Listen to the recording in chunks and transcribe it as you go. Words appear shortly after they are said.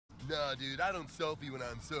Nah, dude, I don't selfie when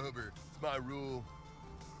I'm sober. It's my rule.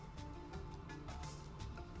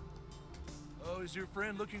 Oh, is your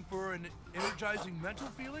friend looking for an energizing mental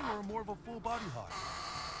feeling or more of a full body high?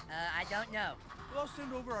 I don't know. Well, I'll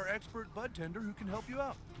send over our expert bud tender who can help you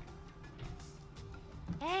out.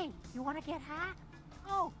 Hey, you want to get high?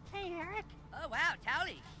 Oh, hey, Eric. Oh, wow,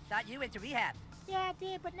 Towley. Thought you went to rehab. Yeah, I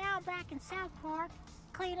did, but now I'm back in South Park.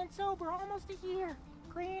 Clean and sober, almost a year.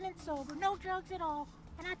 Clean and sober, no drugs at all.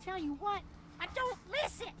 And I tell you what, I don't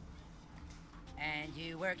miss it. And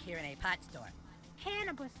you work here in a pot store.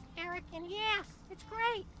 Cannabis, Eric, and yeah, it's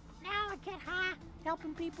great. Now I get high,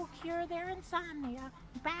 helping people cure their insomnia,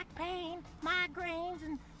 back pain, migraines,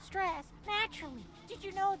 and stress naturally. Did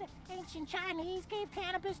you know that ancient Chinese gave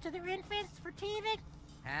cannabis to their infants for teething?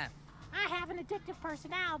 Huh. I have an addictive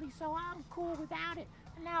personality, so I'm cool without it.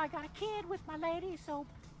 And now I got a kid with my lady, so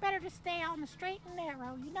better to stay on the straight and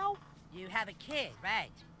narrow, you know? You have a kid,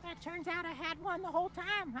 right? It turns out I had one the whole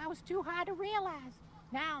time. I was too high to realize.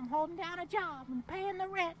 Now I'm holding down a job and paying the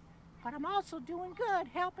rent. But I'm also doing good,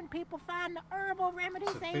 helping people find the herbal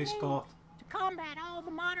remedies they need to combat all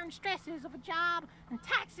the modern stresses of a job and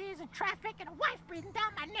taxes and traffic and a wife breathing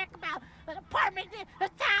down my neck about an apartment.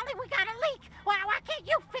 Tally, we got a leak. Why can't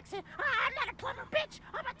you fix it? I'm not a plumber, bitch.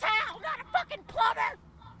 I'm a towel, not a fucking plumber.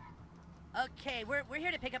 Okay, we're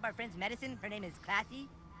here to pick up our friend's medicine. Her name is Classy.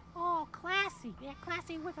 Oh, Classy. Yeah,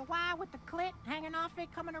 Classy with a Y with the clit hanging off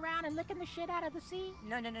it, coming around and licking the shit out of the sea.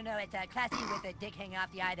 No. It's Classy with a dick hanging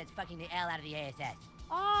off the eye that's fucking the L out of the ASS.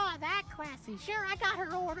 Oh, that Classy. Sure, I got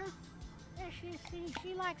her order. Yeah,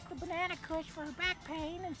 she likes the banana kush for her back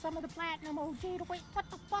pain and some of the platinum OG to wait.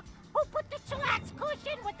 What the fuck? Who put the chillax kush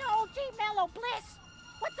in with the OG mellow bliss?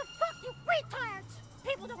 What the fuck, you retards?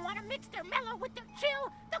 People don't want to mix their mellow with their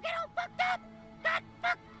chill. They'll get all fucked up. God,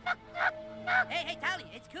 fuck. Hey, Tally,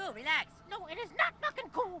 it's cool. Relax. No, it is not fucking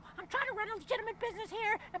cool. I'm trying to run a legitimate business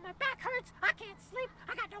here, and my back hurts. I can't sleep.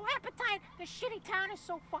 I got no appetite. This shitty town is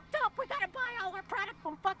so fucked up. We gotta buy all our product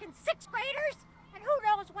from fucking 6th graders. And who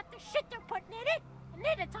knows what the shit they're putting in it. And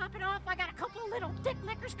then to top it off, I got a couple of little dick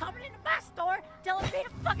lickers coming into my store telling me to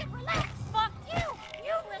fucking relax. Fuck you.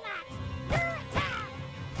 You relax. You're a town.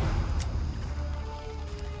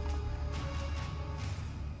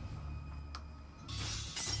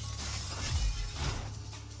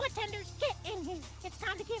 Bartenders, get in here. It's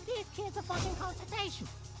time to give these kids a fucking consultation.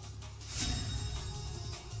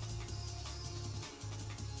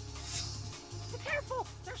 Be careful,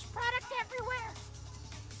 there's product everywhere.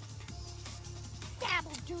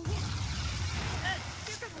 Dabble, do it.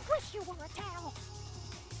 You're gonna wish you were a towel.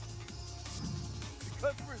 The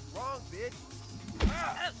customer's wrong, bitch.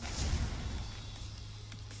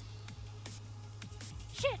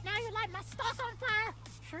 Shit, now you light my stock on fire.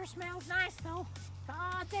 Sure smells nice, though.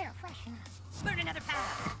 God, they're freshener. Burn another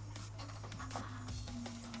pound.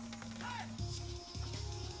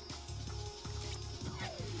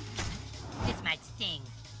 This might sting.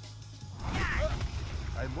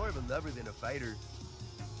 I'm more of a lover than a fighter.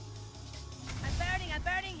 I'm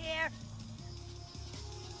burning here.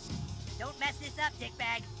 Don't mess this up,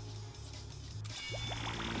 dickbag.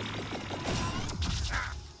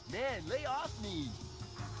 Man, lay off me.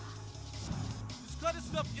 This kind of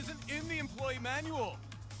stuff isn't in the employee manual.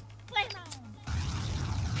 Flame on.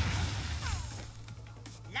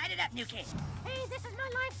 Light it up, new kid. Hey, this is my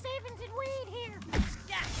life savings in weed here.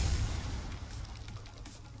 Yeah.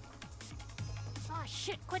 Oh,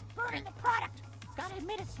 shit, quit burning the product. Gotta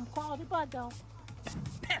admit it's some quality bud, though.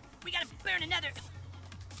 We gotta burn another.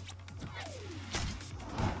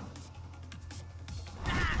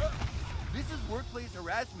 This is workplace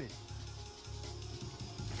harassment.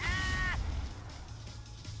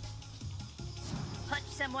 Punch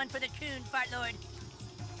someone for the coon, fart lord.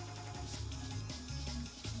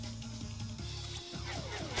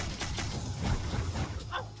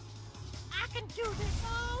 Oh, I can do this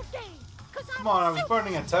all day. Come on, I was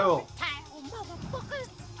burning a towel. Towel, motherfuckers.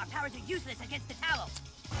 Our powers are useless against the towel.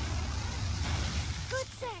 Good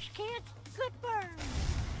sesh, kids. Good burn.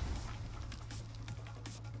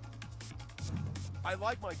 I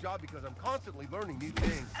like my job because I'm constantly learning new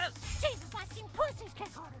things. Oh, Jesus, I've seen pussies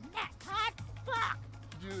kick harder than that, Todd. Fuck.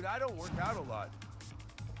 Dude, I don't work out a lot.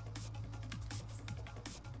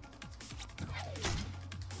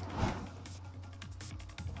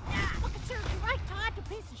 Fucking serves you right, Todd, you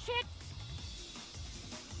piece of shit.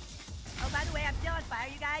 oh, by the way, I'm still on fire,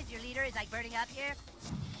 you guys. Your leader is like burning up here.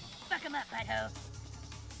 Fuck him up, butthole.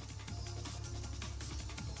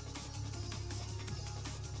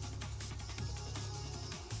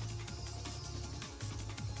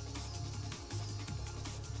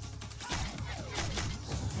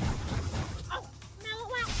 Oh, mellow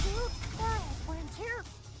out, dude.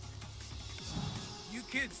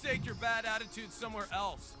 kids take your bad attitude somewhere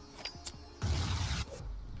else.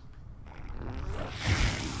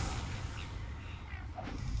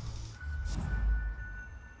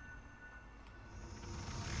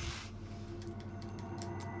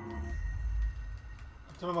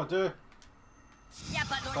 I don't know what to do. Yeah,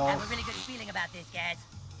 but Lord, I have a really good feeling about this, guys.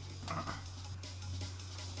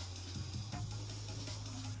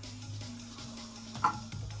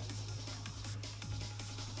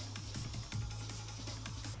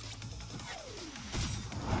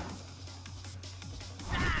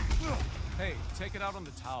 Hey, take it out on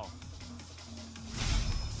the towel.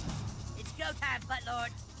 It's go time, Butt Lord.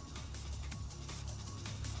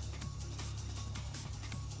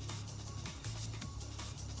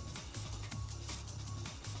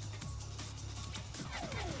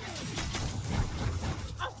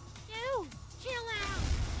 Oh, dude, chill out.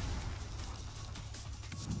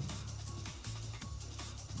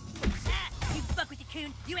 You fuck with the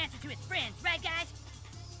coon, you answer to his friends, right, guys?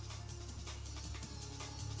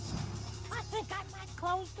 I think I might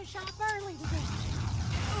close the shop early today.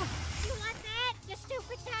 Ooh, you like that, you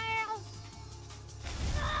stupid tails?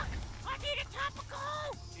 Look, I need a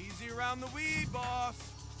topical. Easy around the weed, boss.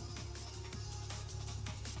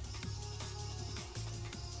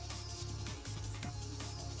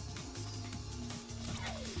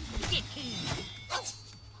 Get coon.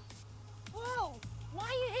 Whoa, why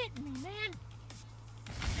are you hitting me, man?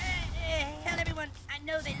 Tell everyone I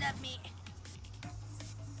know they love me.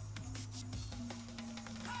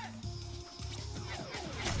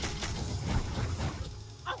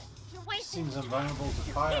 Oh, you're wasting Seems invulnerable to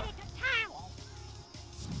You're fire. hitting a towel.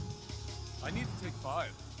 I need to take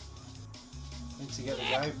 5. Need to get the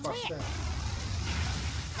guy first then.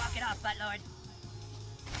 Walk it off, Butt Lord.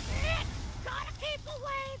 Nick, gotta keep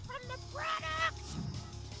away from the product.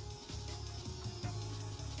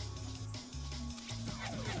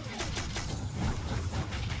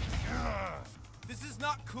 This is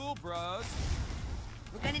not cool, bros.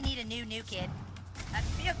 We're gonna need a new kid. I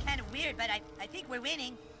feel kind of weird, but I think we're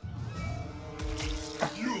winning.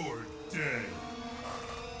 You're dead.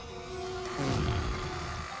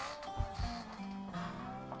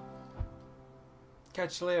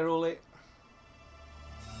 Catch you later, Oli.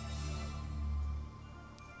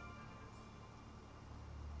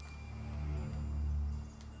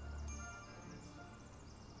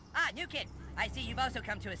 Ah, new kid. I see you've also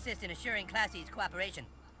come to assist in assuring Classy's cooperation.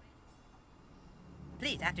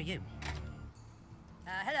 Please, after you.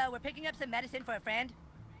 Hello, we're picking up some medicine for a friend.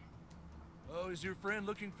 Oh, is your friend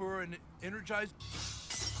looking for an energized...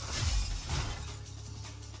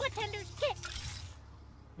 Bartender's kit.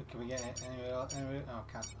 Can we get it anywhere else? Anywhere? Oh,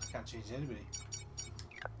 I can't change anybody.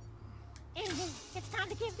 Anywho, it's time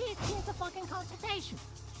to give these kids a fucking consultation.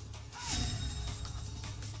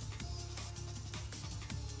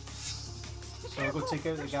 So we'll go take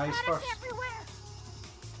out the There's guys products first. everywhere.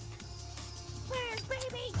 Where's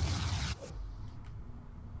baby?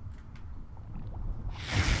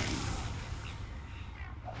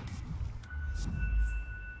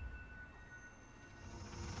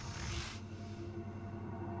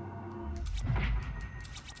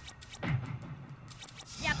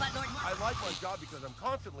 Yeah, but Lord... I like my job because I'm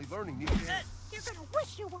constantly learning new things. You're gonna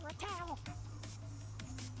wish you were a towel.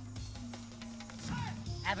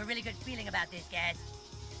 I have a really good feeling about this, guys.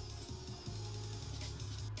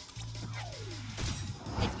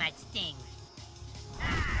 This might sting.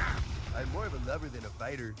 I'm more of a lover than a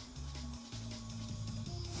fighter.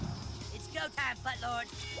 It's go time, Butt Lord.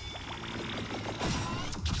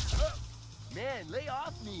 Man, lay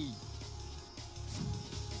off me.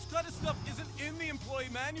 This kind of stuff isn't in the employee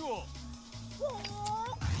manual.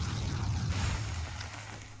 Whoa.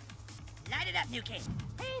 Light it up, new kid.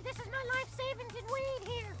 Hey, this is my life savings in weed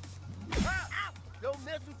here. Ah! Don't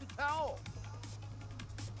mess with the towel.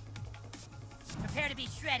 Prepare to be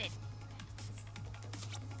shredded.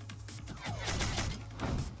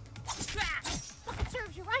 Fucking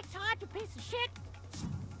serves you right, Todd, you piece of shit.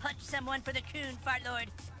 Punch someone for the coon, Fart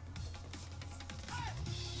Lord.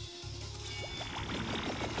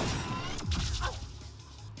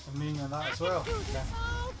 I'm meaning on that I as well. can do this Okay.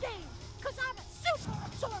 all day, cause I'm a super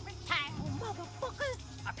absorbent towel, motherfuckers.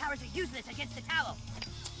 Our powers are useless against the towel.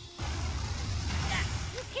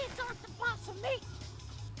 You kids aren't the boss of me.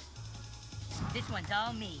 This one's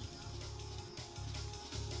all me.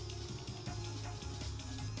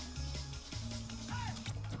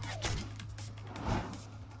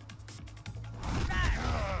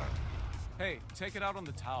 Hey, take it out on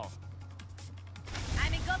the towel.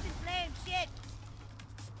 I'm engulfed in flames, shit!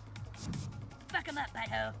 Fuck him up,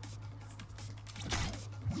 butthole.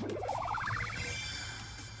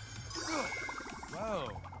 Whoa.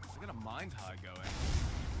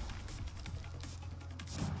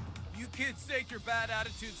 kids take your bad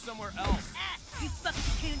attitude somewhere else. Ah, you fucking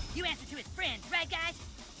coon. You answer to his friends, right, guys?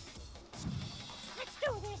 Let's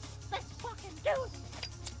do this. Let's fucking do this.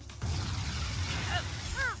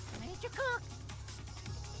 Oh, made you cook.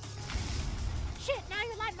 Shit, now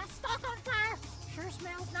you light my stock on fire. Sure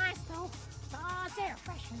smells nice, though. Oh, it's air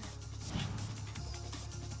freshener.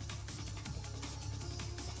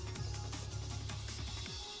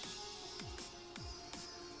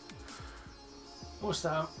 Most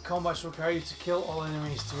combats require you to kill all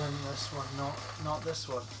enemies to win this one, not this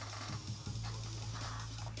one.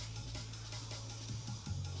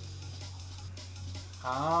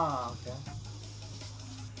 Ah, okay.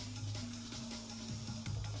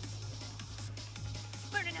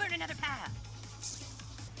 Burn another pile.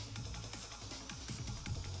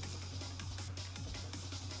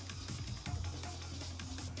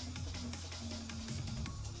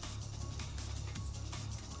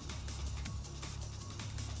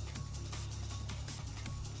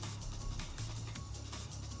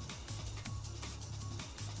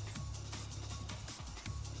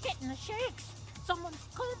 Getting the shakes. Someone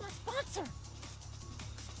call my sponsor.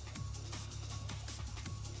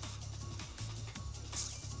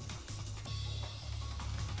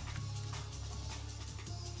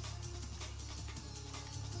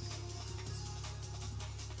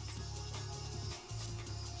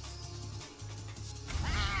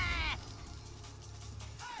 Ah!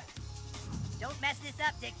 Don't mess this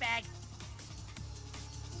up, dickbag.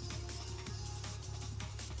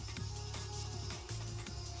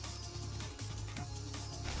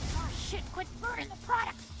 Shit, quit burning the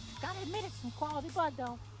product. Gotta admit it's some quality bud,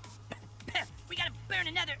 though. We gotta burn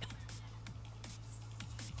another.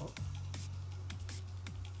 Oh.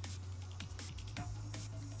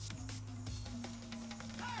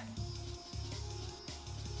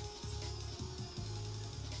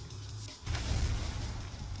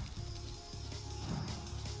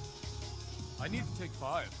 I need to take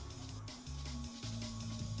 5.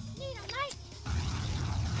 Need a light?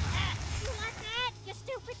 Ah, you like that, you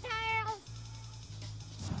stupid tails?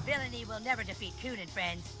 Villainy will never defeat Coon and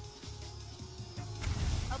friends.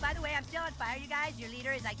 Oh, by the way, I'm still on fire, you guys. Your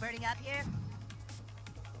leader is like burning up here.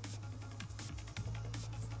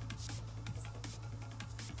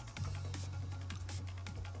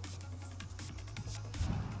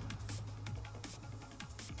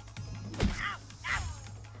 Ow! Ow!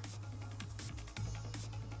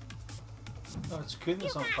 Oh, it's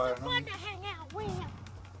goodness You on guys fire are now. fun to hang out with.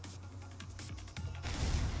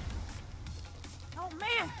 Oh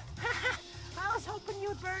man, I was hoping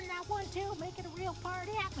you'd burn that one too, make it a real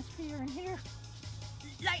party atmosphere in here.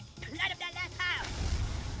 Light up that last pile.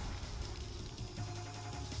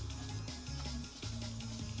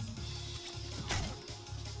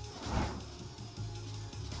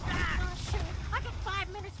 Oh shit, I get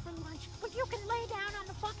 5 minutes for lunch, but you can lay down on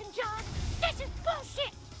the fucking job. This is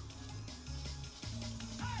bullshit.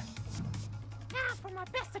 Now for my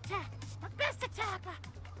best attack. My best attack.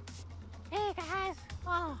 Hey guys.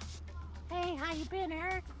 Oh. Hey, how you been,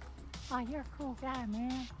 Eric? Oh, you're a cool guy,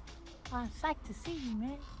 man. I'm psyched to see you,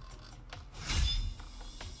 man.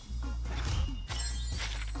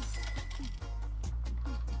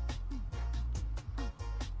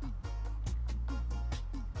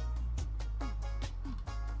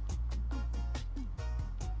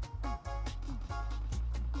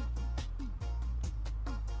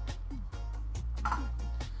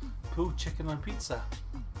 Pulled chicken on pizza.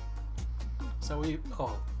 Is that what you...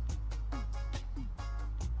 Oh.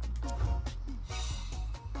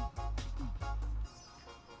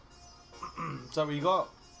 Is that what you got?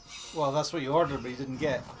 Well, that's what you ordered, but you didn't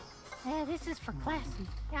get. Yeah, this is for classy.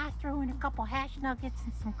 Yeah, I threw in a couple hash nuggets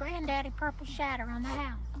and some granddaddy purple shatter on the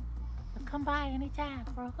house. So come by anytime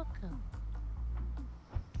for a hookup.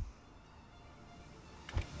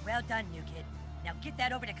 Well done, new kid. Now get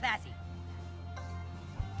that over to Classy.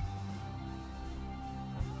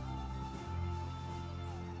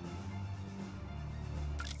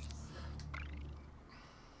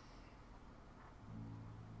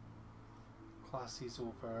 Classy's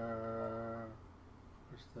over.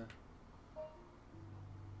 Where's the...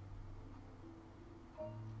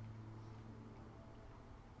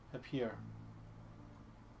 Up here.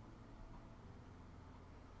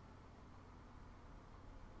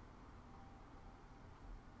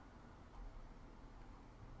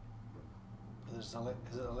 There's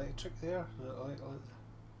is it electric there? Is it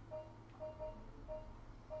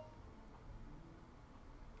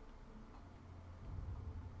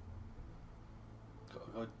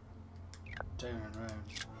gotta go down and round.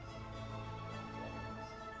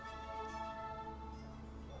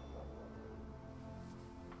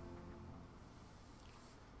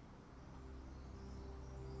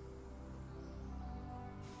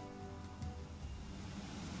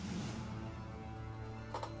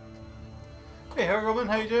 Hey Hergelman,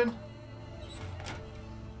 how you doing?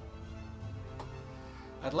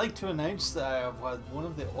 I'd like to announce that I have had one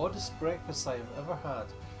of the oddest breakfasts I have ever had.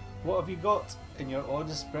 What have you got in your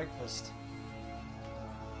oddest breakfast?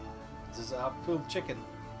 Does it have pulled chicken?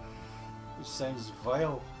 Which sounds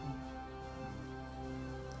vile.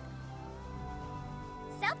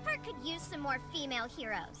 South Park could use some more female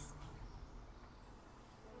heroes.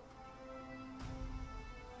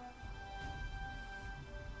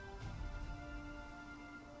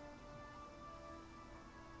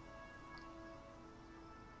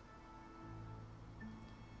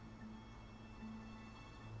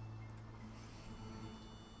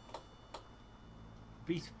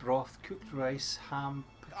 Beef broth, cooked rice, ham,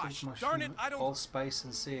 pickled Gosh, mushroom, darn it, I don't- allspice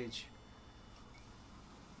and sage.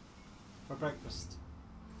 For breakfast.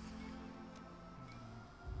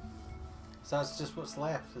 So that's just what's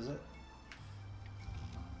left, is it?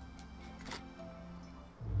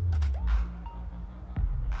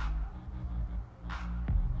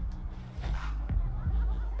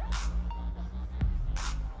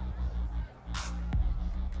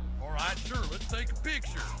 All right, sure, let's take a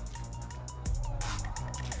picture.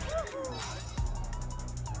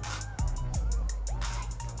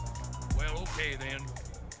 Well, okay then.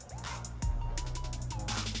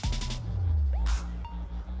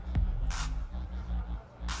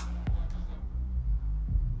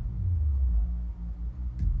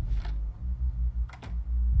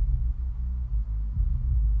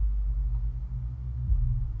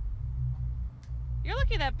 You're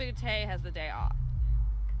lucky that Butte has the day off.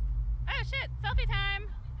 Oh shit, selfie time!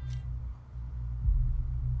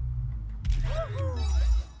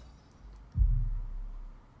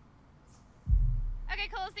 Okay,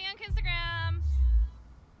 cool, see you on Instagram.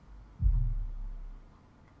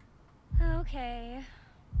 Okay.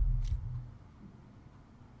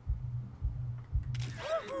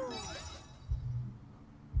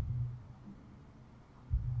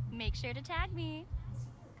 Make sure to tag me.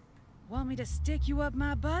 Want me to stick you up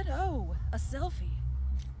my butt? Oh, a selfie.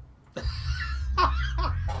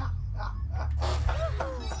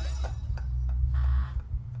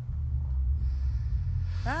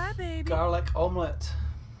 Bye, baby. Garlic omelette.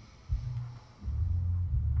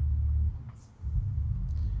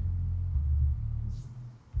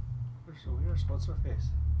 What's her face?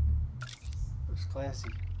 Looks classy.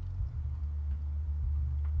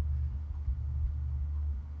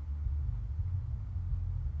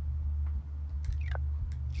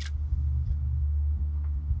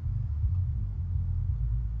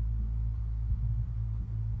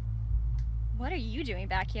 What are you doing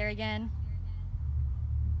back here again?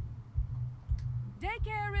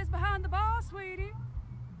 Daycare is behind the bar, sweetie.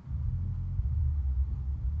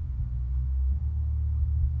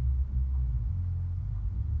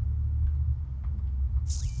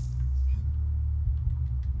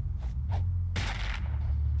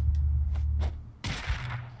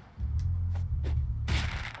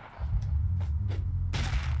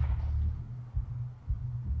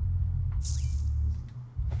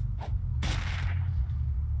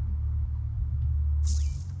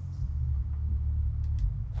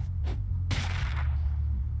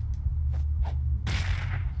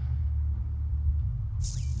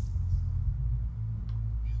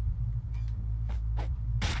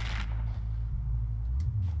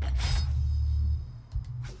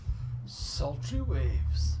 Sultry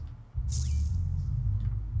waves.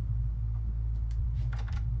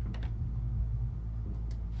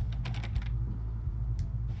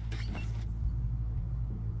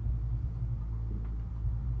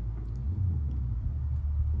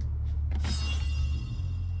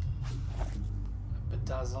 A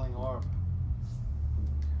bedazzling orb.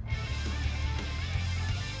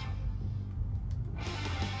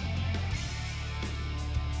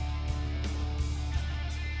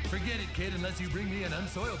 Forget it, kid, unless you bring me an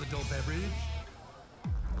unsoiled adult beverage.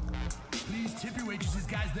 Please tip your waitresses,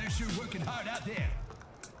 guys. They're sure working hard out there.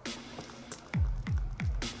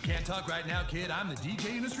 Can't talk right now, kid. I'm the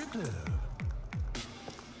DJ in a strip club.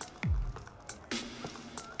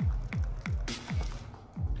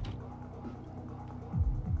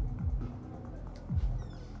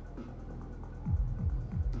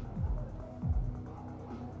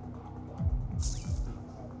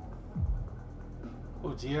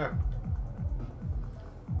 Oh dear.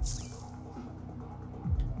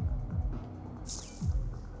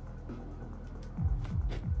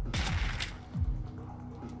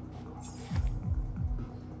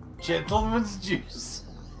 Gentleman's juice.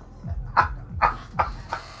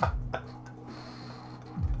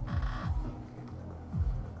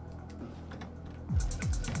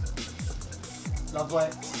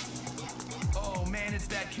 Oh man, saying it's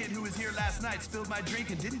that kid who was here last night, spilled my drink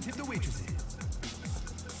and didn't tip the waitresses.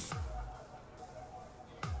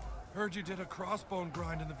 Heard you did a crossbone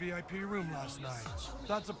grind in the VIP room last night.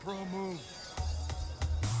 That's a pro move.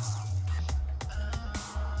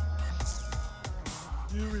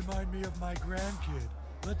 You remind me of my grandkid.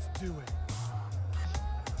 Let's do it.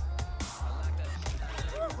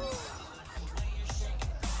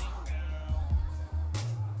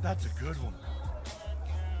 That's a good one.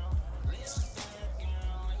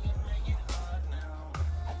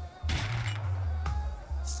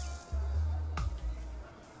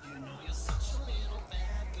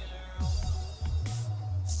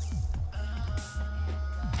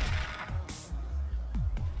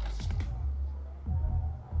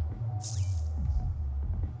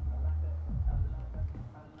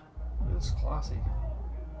 It's classy.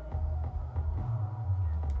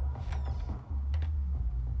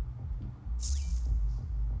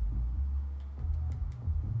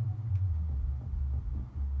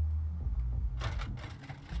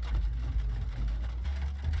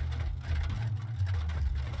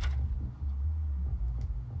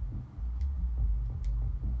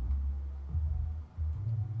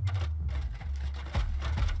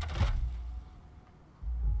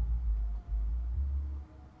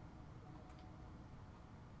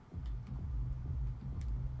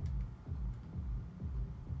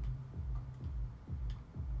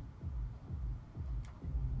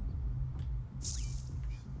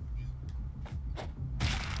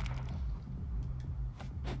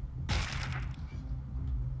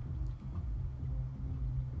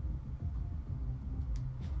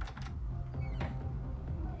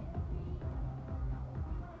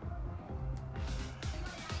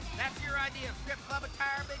 That's your idea of strip club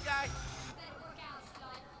attire, big guy?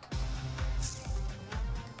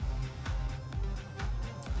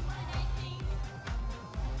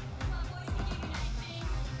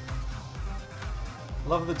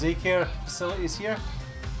 Love the daycare facilities here.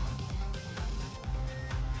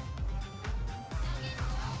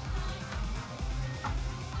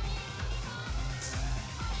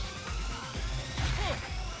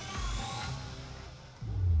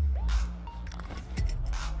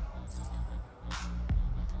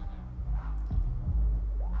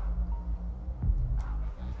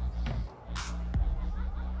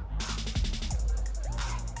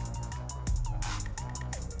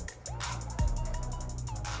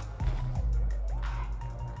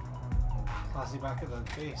 Classy back at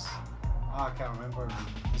the face. Ah, I can't remember.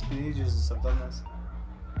 It's been ages since I've done this.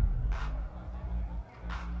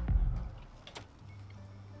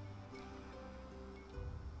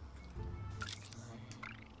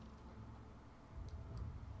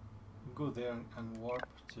 We'll go there and warp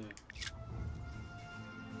to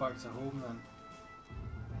back to home then.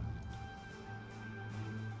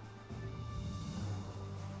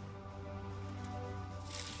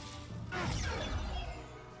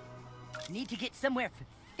 Need to get somewhere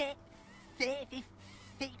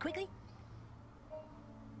quickly?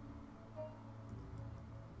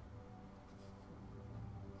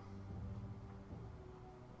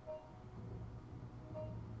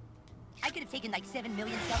 I could have taken like 7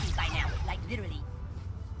 million selfies by now, like literally.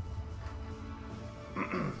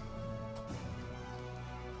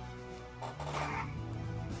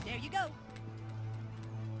 There you go.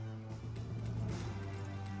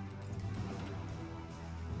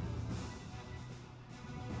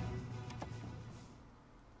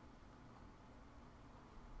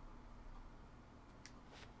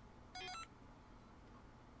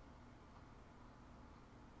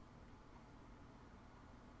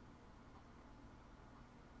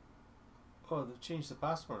 Oh, they've changed the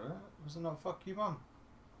password, eh? Was it not fuck you, mum?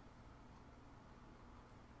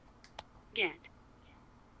 Get.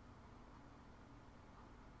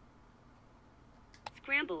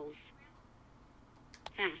 Scrambles.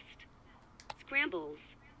 Fast. Scrambles.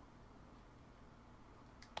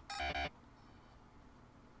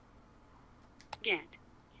 Get.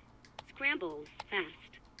 Scrambles. Fast.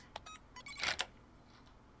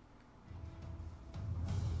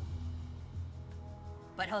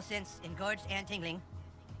 Butthole sense engorged and tingling.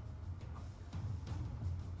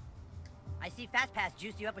 I see Fast Pass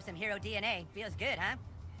juiced you up with some hero DNA. Feels good, huh?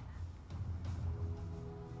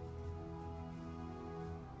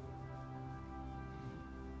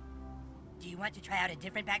 Do you want to try out a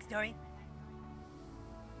different backstory?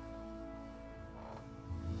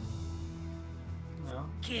 No.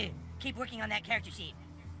 Kid, keep working on that character sheet.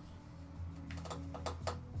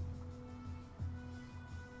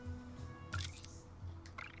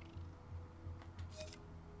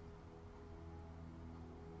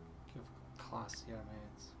 Give class here,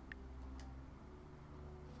 mates.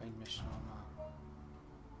 Find mission on that.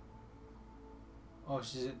 Oh,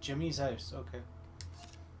 she's at Jimmy's house. Okay.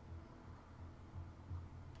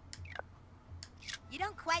 You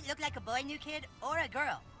don't quite look like a boy, new kid, or a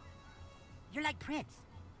girl. You're like Prince.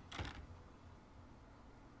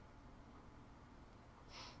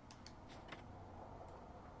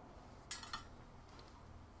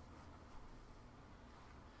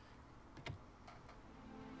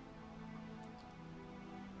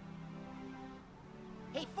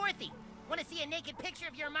 Hey, Fourthy, want to see a naked picture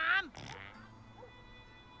of your mom?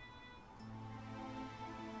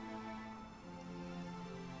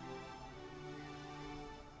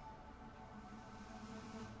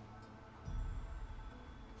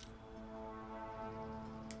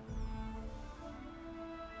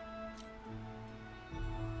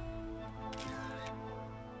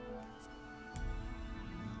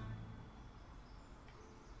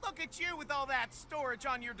 Look at you with all that storage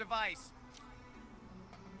on your device.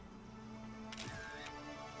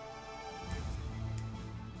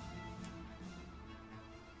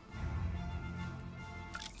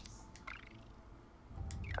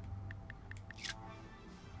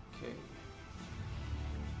 Okay.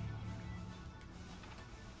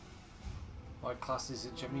 What class is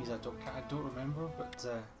it, Jimmy's? I don't remember, but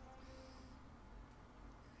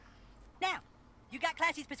Now, you got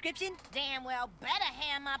Classy's prescription? Damn well better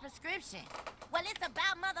have my prescription. Well, it's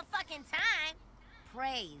about motherfucking time.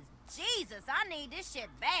 Praise Jesus, I need this shit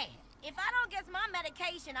bad. If I don't get my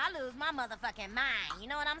medication, I lose my motherfucking mind. You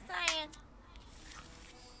know what I'm saying?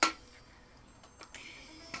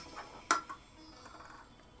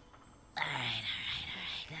 Alright.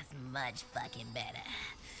 That's much fucking better.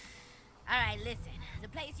 Alright, listen. The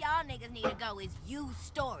place y'all niggas need to go is U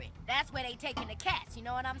Store It. That's where they taking the cats, you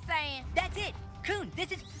know what I'm saying? That's it! Coon,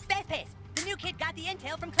 this is Fast Pass. The new kid got the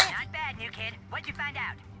intel from Classy. Not bad, new kid. What'd you find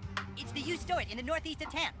out? It's the U Store It in the northeast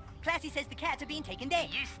of town. Classy says the cats are being taken there.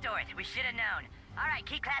 You store it. We should have known. Alright,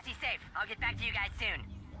 keep Classy safe. I'll get back to you guys soon.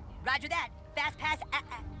 Roger that. Fast Pass,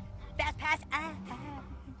 Fast Pass,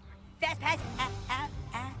 Fast Pass,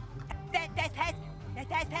 Fast Pass,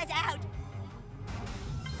 Fast Pass out.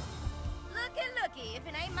 Looky, if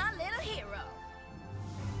it ain't my little hero.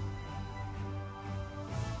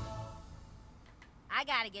 I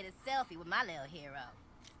gotta get a selfie with my little hero.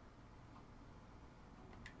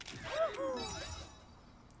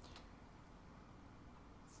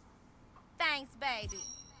 Thanks, baby.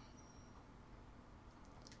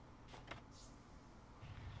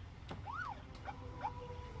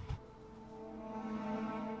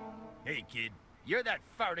 Hey, kid. You're that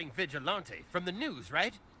farting vigilante from the news,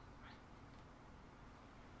 right?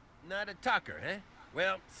 Not a talker, eh?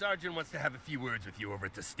 Well, Sergeant wants to have a few words with you over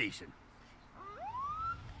at the station.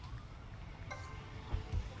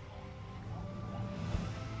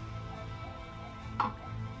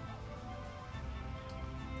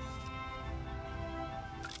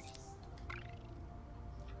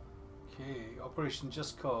 okay. Operation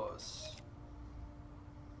Just Cause.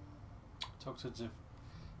 Talk to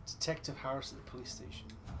Detective Harris at the police station.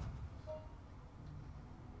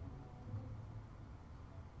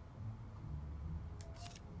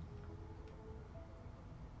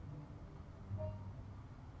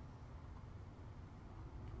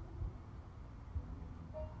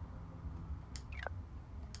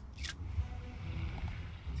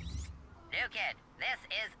 New kid, this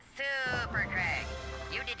is Super Craig.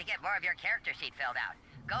 You need to get more of your character sheet filled out.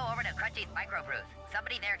 Go over to Crunchy's microbrews.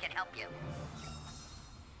 Somebody there can help you.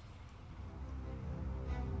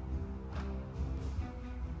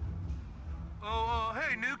 Oh,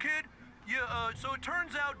 hey, new kid. Yeah, so it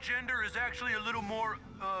turns out gender is actually a little more,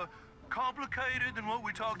 complicated than what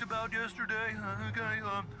we talked about yesterday. Okay,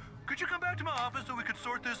 could you come back to my office so we could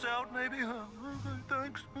sort this out, maybe? Okay,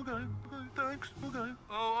 thanks. Okay, thanks. Okay.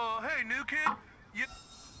 Oh, hey, new kid. Yeah.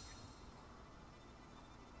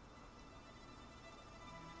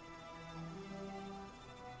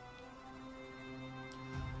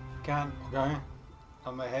 Okay.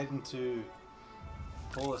 I'm heading to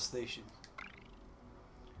police station.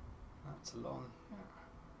 That's a long.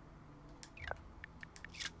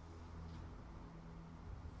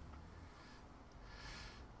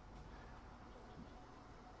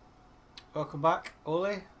 Welcome back,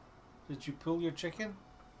 Ole. Did you pull your chicken?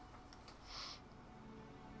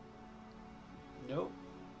 No.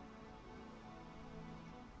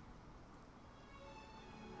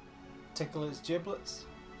 Tickle its giblets?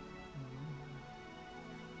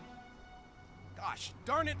 Gosh,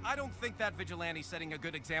 darn it, I don't think that vigilante's setting a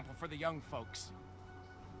good example for the young folks.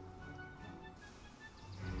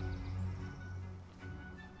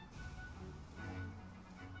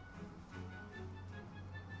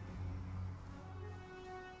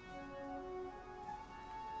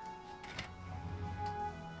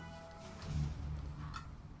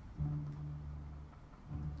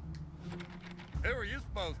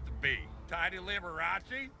 supposed to be? Tidy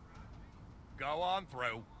Liberace? Go on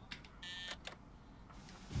through.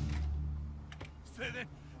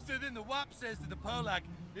 So then the wop says to the Polak,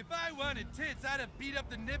 if I wanted tits, I'd have beat up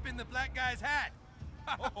the nip in the black guy's hat.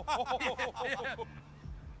 Oh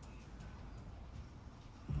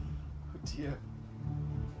dear.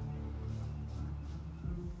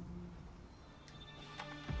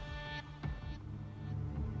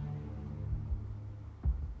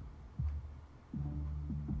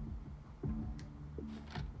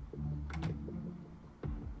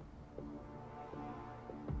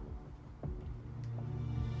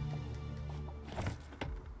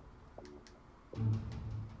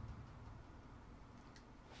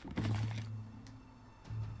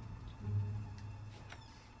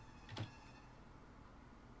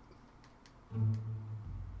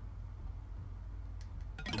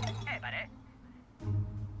 Hey, buddy.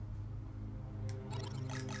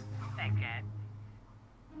 Thanks, kid.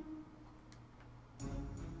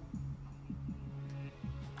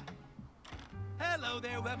 Hello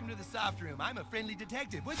there, welcome to the soft room. I'm a friendly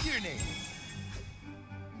detective. What's your name?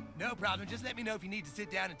 No problem, just let me know if you need to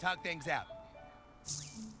sit down and talk things out.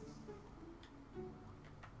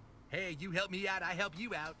 Hey, you help me out, I help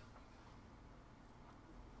you out.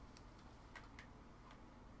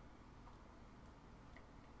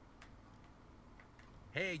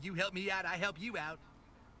 Hey, you help me out, I help you out.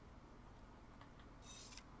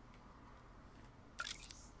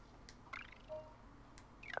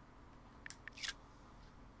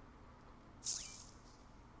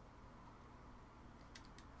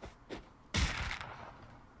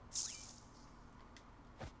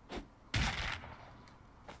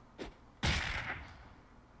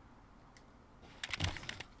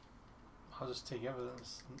 I'll just take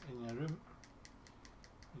evidence in your room.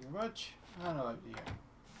 You much? I know you.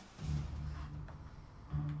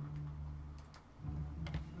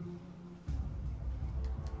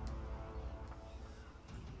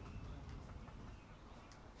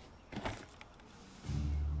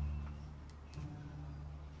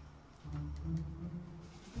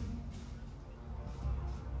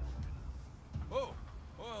 Oh,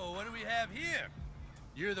 what do we have here?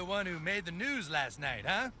 You're the one who made the news last night,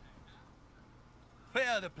 huh?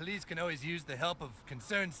 Well, the police can always use the help of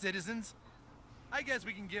concerned citizens. I guess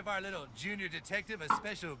we can give our little junior detective a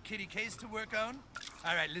special kitty case to work on.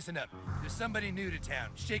 All right, listen up. There's somebody new to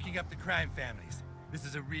town, shaking up the crime families. This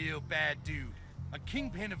is a real bad dude. A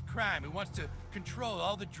kingpin of crime who wants to control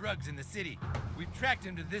all the drugs in the city. We've tracked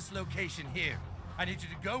him to this location here. I need you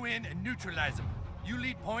to go in and neutralize him. You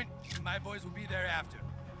lead point, my boys will be there after.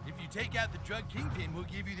 If you take out the drug kingpin, we'll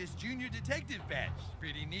give you this junior detective badge.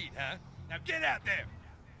 Pretty neat, huh? Now get out there!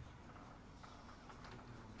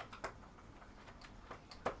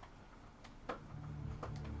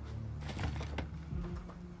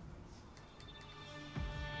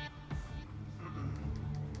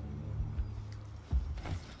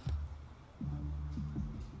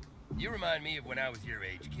 You remind me of when I was your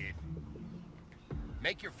age, kid.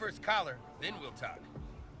 Make your first collar, then we'll talk.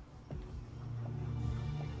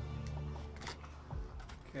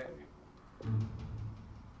 Okay.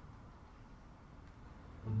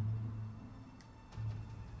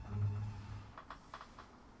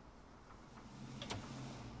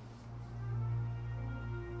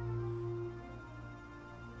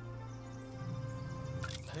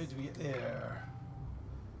 How do we get there?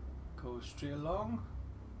 Go straight along.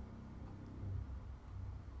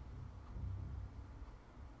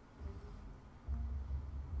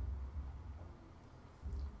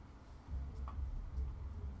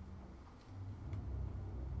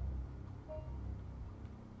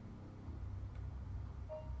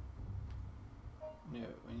 No,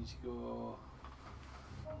 we need to go.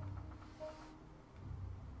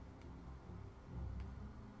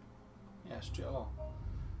 Yeah, straight along.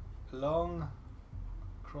 Along,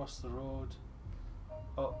 across the road,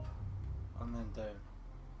 up, and then down.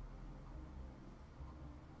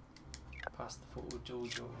 Past the photo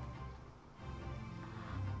Jojo.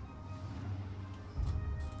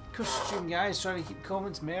 Costume guys trying to keep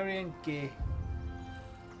comments merry and gay.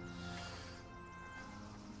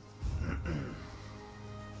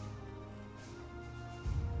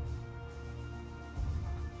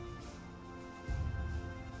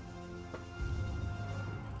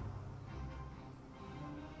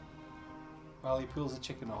 While he pulls the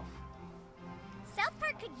chicken off. South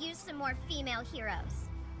Park could use some more female heroes.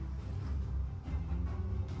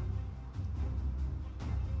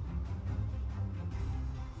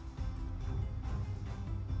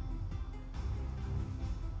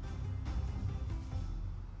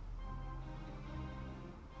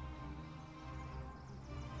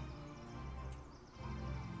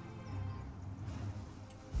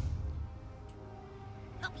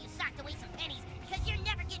 you socked away some pennies because you're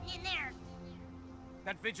never getting in there.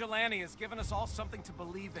 That vigilante has given us all something to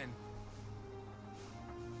believe in.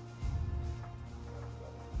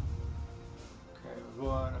 Okay, we're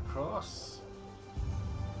going across.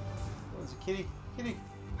 Where's the kitty? Kitty!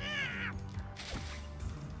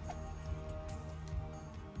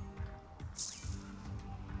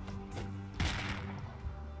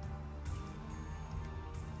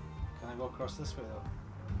 Can I go across this way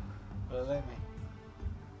though? Will it let me?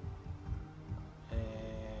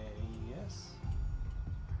 Yes.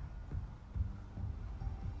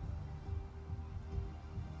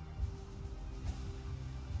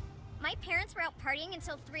 My parents were out partying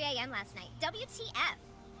until 3 a.m. last night. WTF?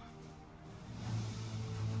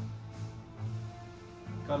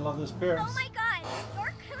 Gotta love those parents. Oh my god,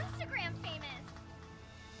 you're Coonstagram famous.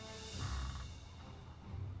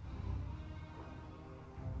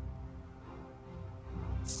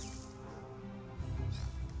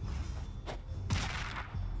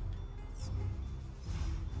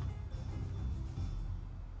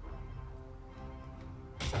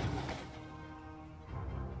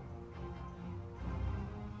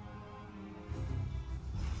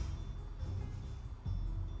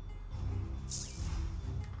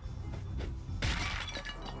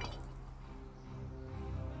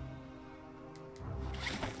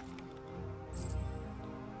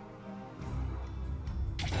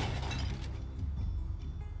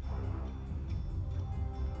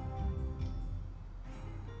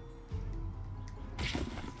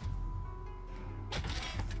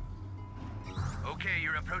 Okay,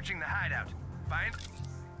 you're approaching the hideout. Find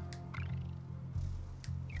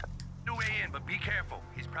no way in, but be careful.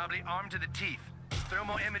 He's probably armed to the teeth.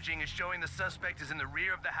 Thermal imaging is showing the suspect is in the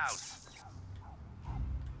rear of the house.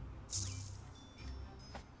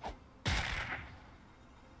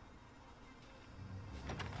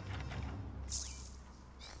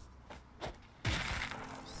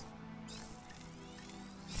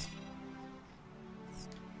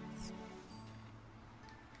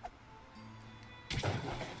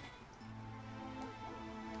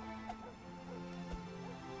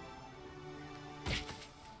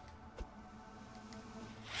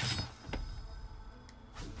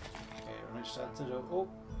 To do. Oh.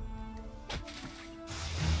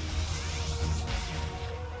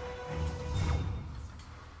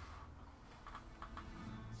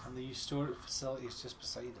 And the storage facility is just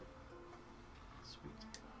beside it.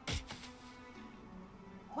 Sweet.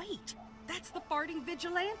 Wait, that's the farting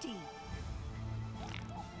vigilante.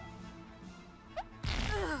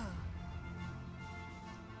 Ugh.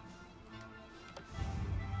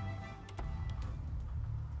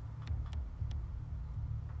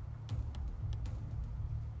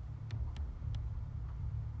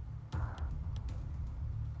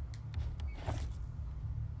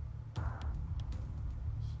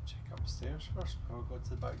 Upstairs first before we go to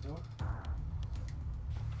the back door.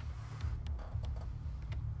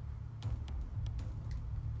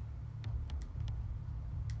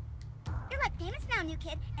 You're like famous now, new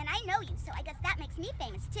kid, and I know you, so I guess that makes me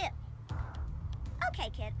famous too. Okay,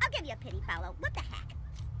 kid, I'll give you a pity follow. What the heck?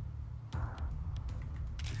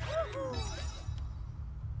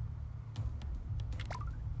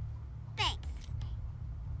 Thanks.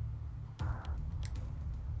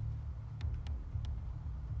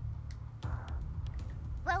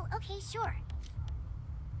 Well, okay, sure.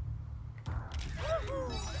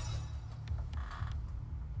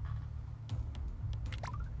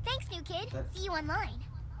 Thanks, new kid. See you online.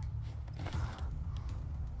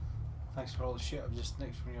 Thanks for all the shit I've just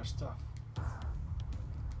nicked from your stuff.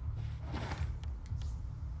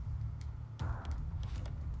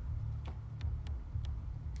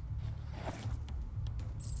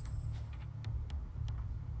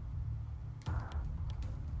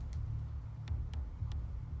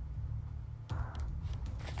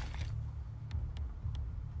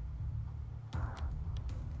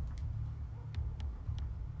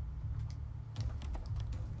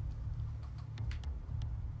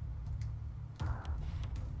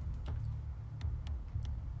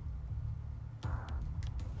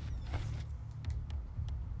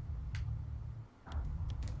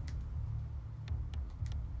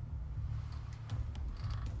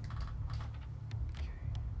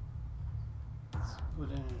 Go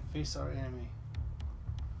down and face our enemy.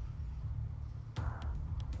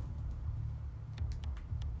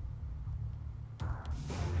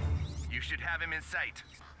 You should have him in sight.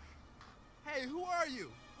 Hey, who are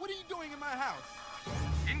you? What are you doing in my house?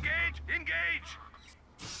 Engage! Engage!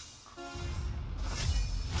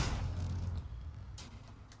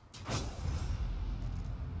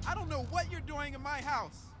 I don't know what you're doing in my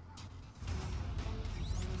house.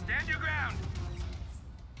 Stand your ground!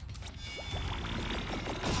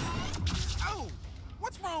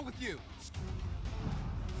 wrong with you?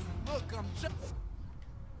 Look, I'm just...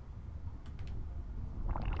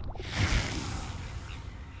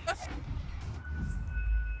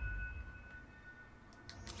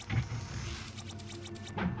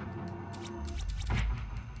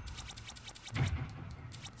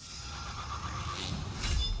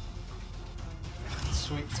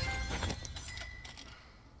 Sweet.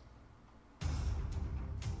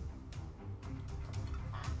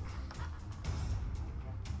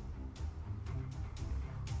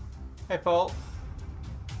 Hey, Paul.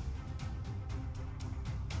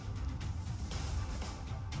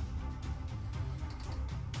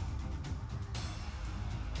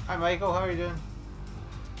 Hi, Michael. How are you doing?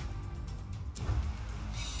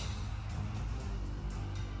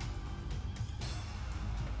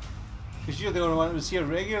 Because you're the only one that was here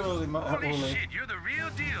regularly, Holy shit, you're the real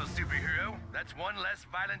deal, superhero. That's one less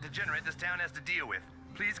violent degenerate this town has to deal with.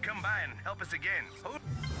 Please come by and help us again.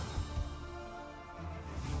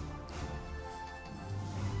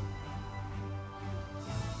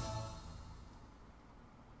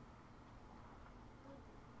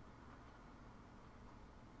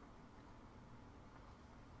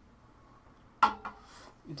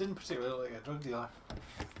 You didn't particularly look like a drug dealer.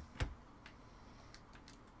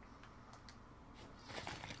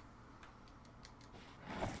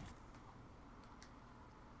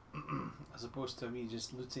 As opposed to me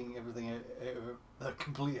just looting everything out of the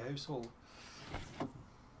complete household.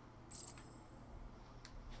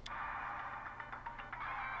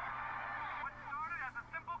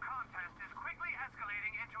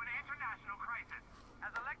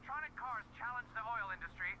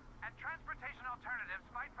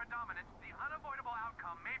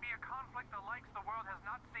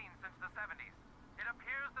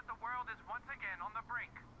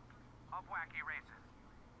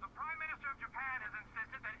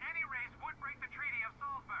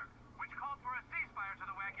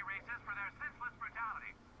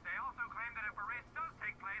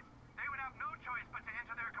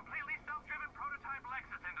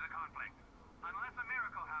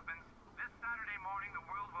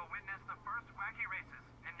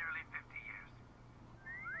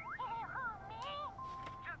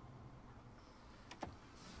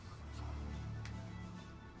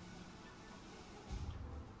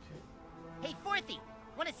 Hey, Fourthy,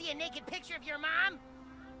 want to see a naked picture of your mom?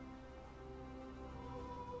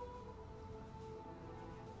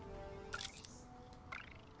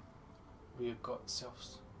 We've got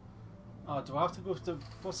selves. Oh, do I have to go to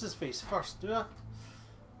what's his face first? Do I?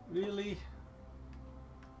 Really?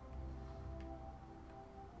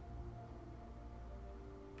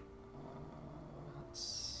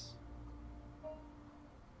 That's...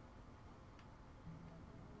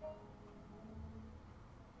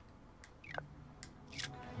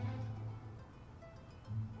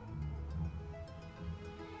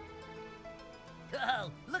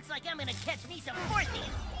 Oh, looks like I'm gonna catch me some Fourthies.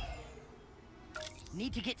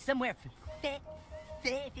 Need to get somewhere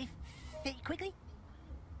quickly?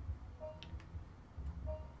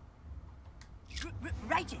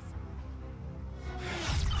 Righteous.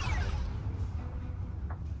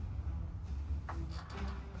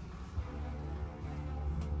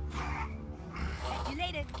 Catch you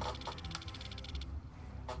later.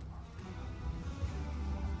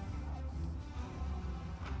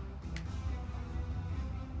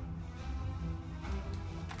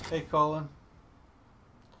 Hey, Colin.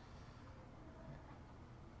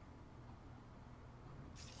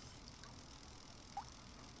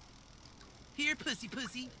 Here, pussy.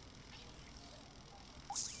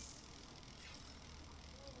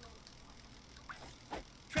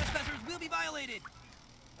 Trespassers will be violated.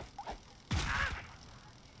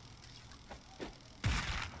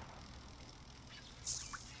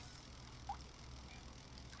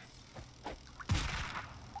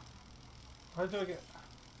 How do I get...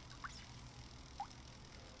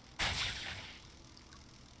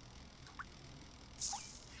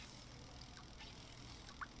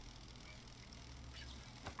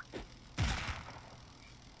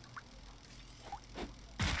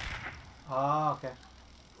 Ah, okay.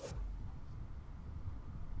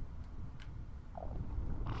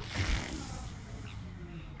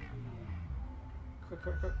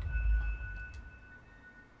 Quick.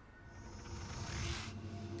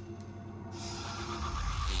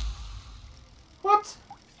 What?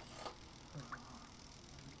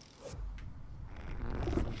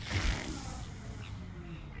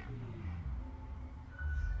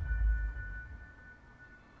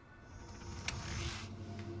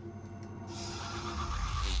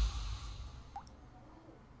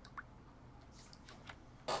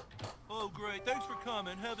 Oh, great. Thanks for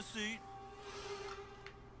coming. Have a seat.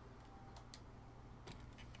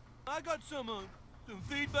 I got some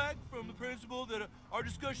feedback from the principal that our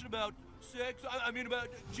discussion about sex, I mean about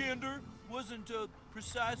gender, wasn't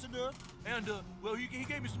precise enough. And, well, he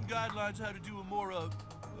gave me some guidelines how to do a more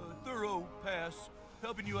thorough pass,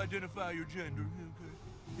 helping you identify your gender.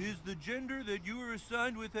 Okay. Is the gender that you were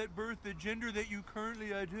assigned with at birth the gender that you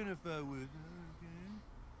currently identify with?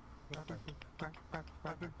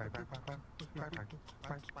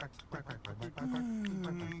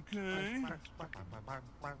 Okay.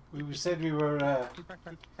 We said we were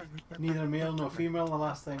neither male nor female the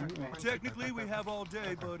last time, didn't we? Technically, we have all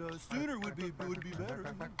day, but sooner would be better.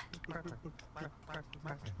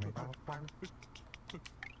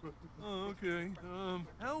 Oh, okay.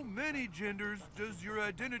 How many genders does your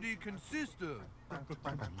identity consist of?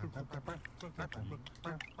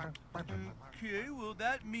 Okay, well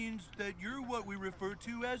that means that you're what we refer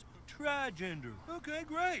to as trigender. Okay,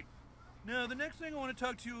 great. Now, the next thing I want to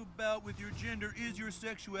talk to you about with your gender is your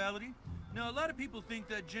sexuality. Now, a lot of people think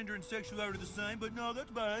that gender and sexuality are the same, but no,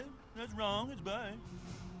 that's bad. That's wrong. It's bad.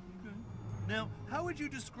 Okay. Now, how would you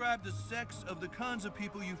describe the sex of the kinds of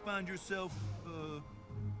people you find yourself,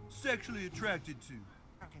 sexually attracted to?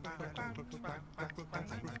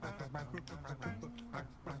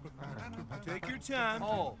 Take your time.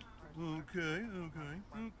 All. Okay.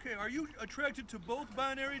 Okay, are you attracted to both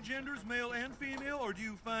binary genders, male and female, or do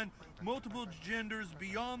you find multiple genders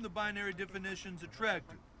beyond the binary definitions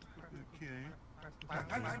attractive? Okay.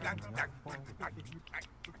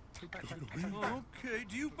 Okay,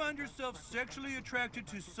 do you find yourself sexually attracted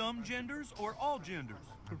to some genders or all genders?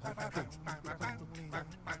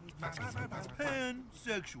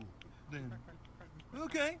 Pansexual, then.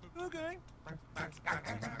 Okay.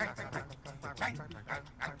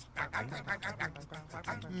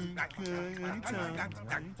 Anytime.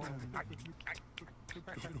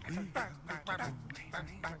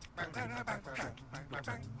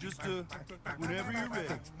 Just, whenever you're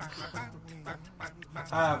ready.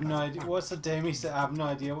 I have no idea. What's the demisexual? I have no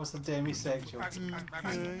idea. What's the demisexual?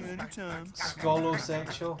 Anytime.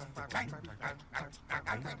 Scholosexual?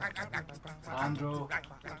 Andro?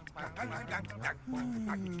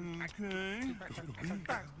 Okay.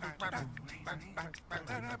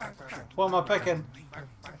 What am I picking?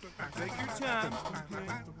 Take your time.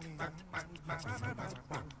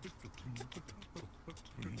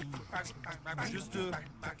 Just,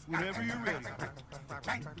 whenever you're ready.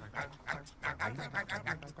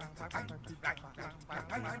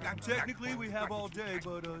 Technically, we have all day,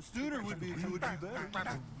 but sooner would be better.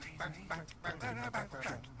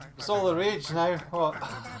 It's all the rage now. What?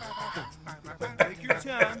 Take your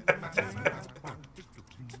time.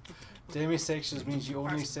 Demisexuals means you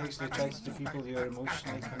only sexually attracted to people you are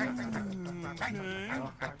emotionally connected to.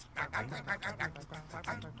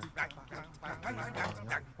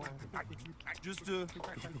 Just,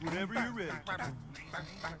 whenever you're ready.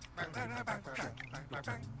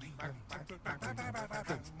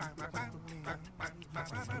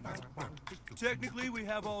 Technically, we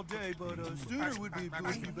have all day, but sooner would be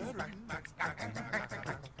better.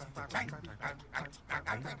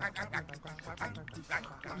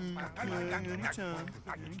 Anytime.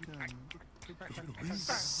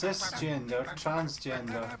 Cisgender,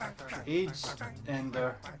 transgender,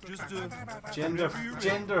 age-ender,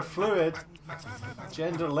 gender fluid,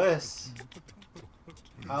 genderless,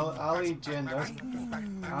 gender,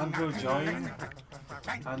 androgyne,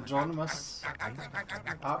 andronymous,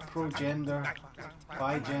 aprogender,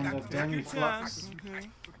 bigender, demiflux,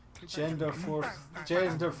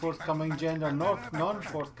 gender forthcoming, gender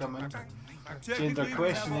non-forthcoming, gender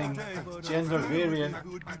questioning, gender variant,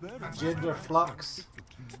 gender flux,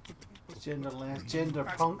 genderless, gender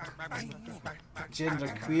punk,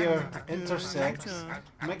 gender queer, intersex,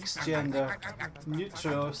 mixed gender,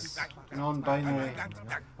 neutros,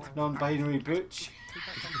 non-binary butch.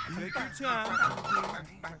 Take your time.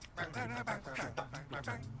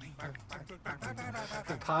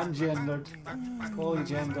 Pangendered,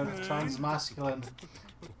 polygendered, transmasculine,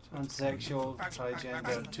 transsexual,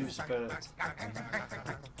 trigender, two-spirit.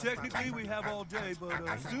 Technically, we have all day, but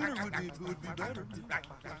sooner would be better.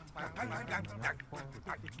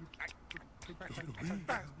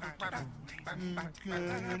 Okay,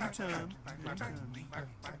 anytime.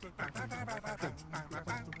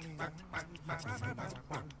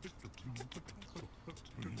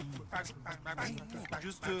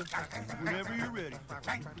 Just, whenever you're ready.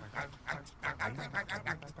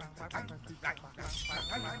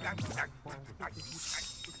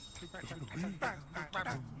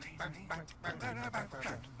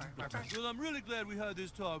 Well, I'm really glad we had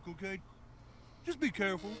this talk, okay? Just be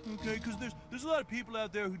careful, okay? Because there's a lot of people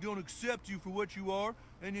out there who don't accept you for what you are,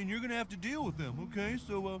 and then you're gonna have to deal with them, okay?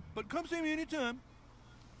 So, but come see me anytime.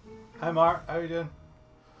 Hi Mark, how you doing?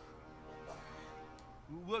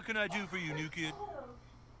 What can I do for you, new kid?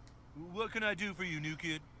 What can I do for you, new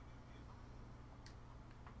kid?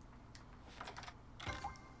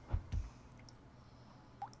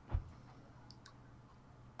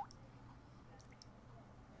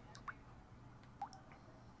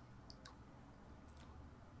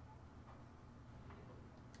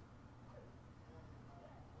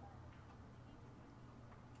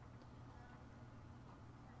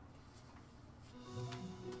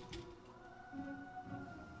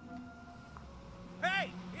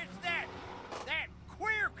 Hey, it's that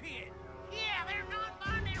queer kid. Yeah, they're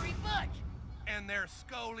non-binary butch. And they're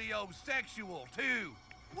scolio-sexual, too.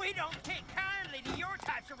 We don't take kindly to your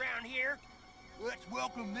types around here. Let's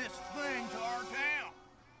welcome this thing to our town.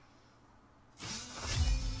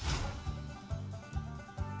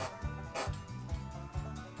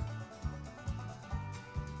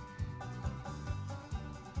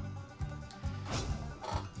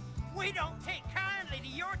 We don't take kindly to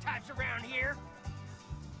your types around here.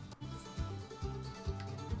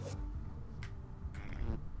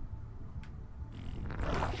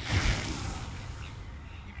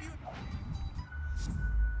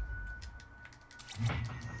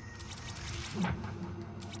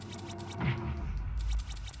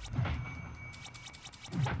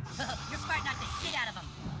 You're smart not the shit out of them.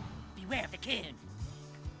 Beware of the coon.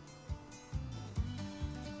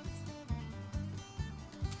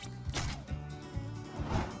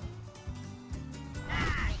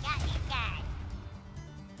 Ah, we got these guys.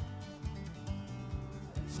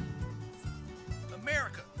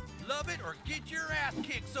 America, love it or get your ass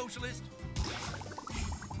kicked, socialist.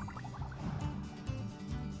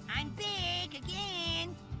 I'm big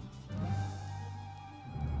again.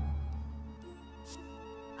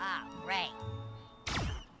 Ah, great.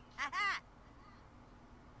 Haha.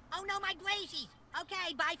 Oh no, my glaciers.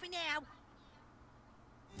 Okay, bye for now.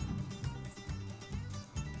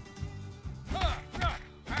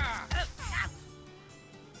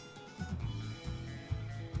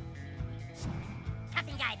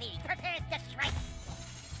 Captain Guy B, prepare to strike.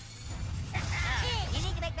 You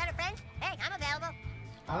need to make better friends? Hey, I'm available.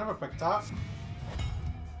 I never picked up.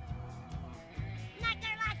 Knock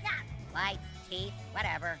their lights out. Lights, teeth,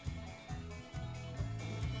 whatever.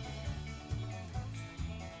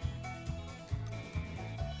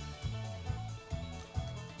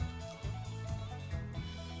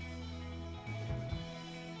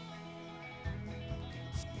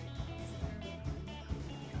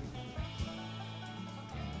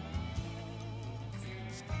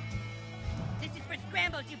 This is for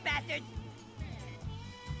scrambles, you bastards.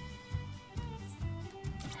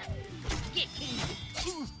 Get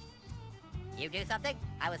King. You do something?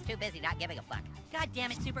 I was too busy not giving a fuck. God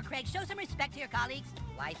damn it, Super Craig. Show some respect to your colleagues.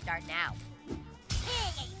 Why start now?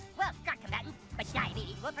 Well struck, combatant, but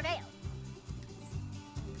diabetes will prevail.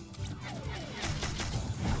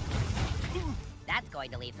 That's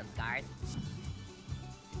going to leave some scars.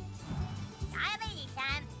 Diabetes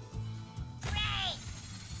time. Great!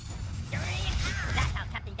 That's how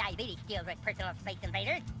Captain Diabetes deals with personal space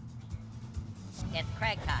invaders. It's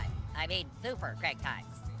Craig time. I mean, Super Craig time.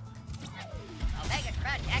 Omega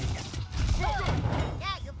Crunch Extra.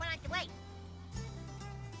 Yeah, you put on some weight.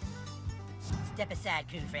 Step aside,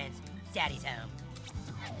 coon friends. Daddy's home.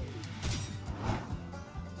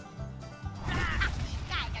 These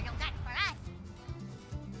guys are no match for us.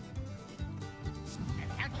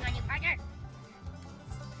 I'm counting on you, partner.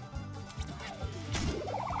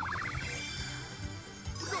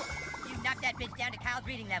 You knocked that bitch down to Kyle's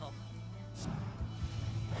reading level.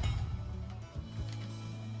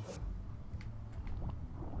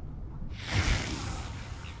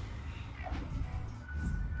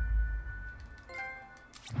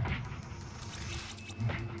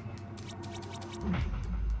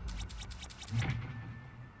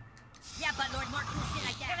 Yeah, but Lord, more cool shit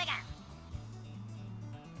like that. Here we go.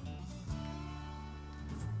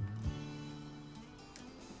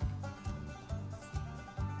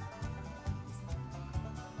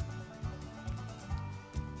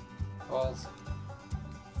 Balls.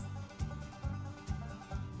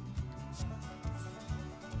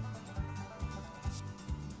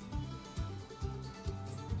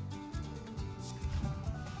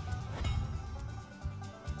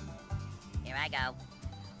 Here I go.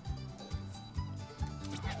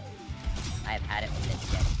 I've had it with this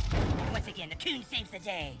shit. Once again, the coon saves the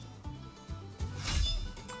day.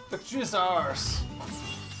 Victory is ours.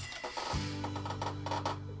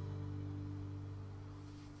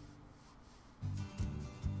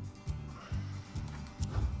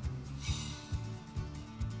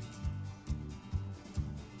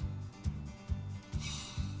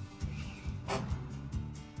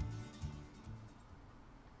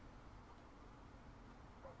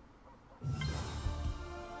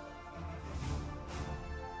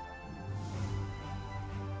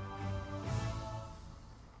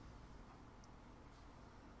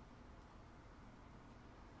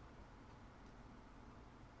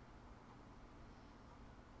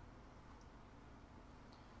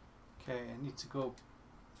 Okay, I need to go.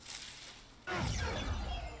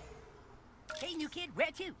 Hey, new kid,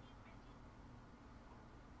 where to?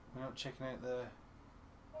 We're not checking out the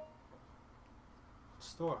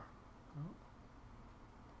store. Oh.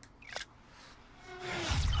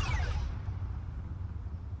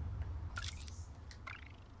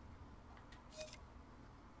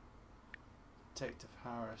 Detective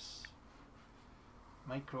Harris.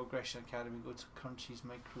 Microaggression Academy. Go to Crunchy's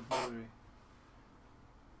Microbrewery.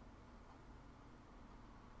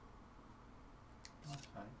 That's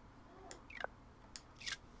fine.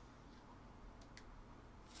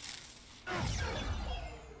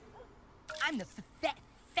 I'm the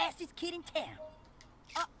fastest kid in town.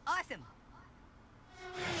 Awesome.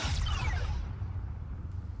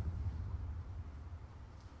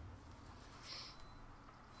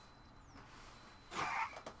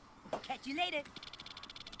 Catch you later.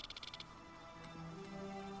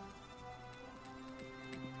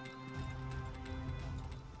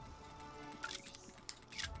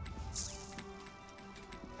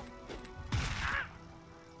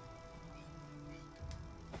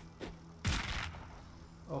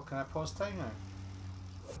 Oh, can I pause time now?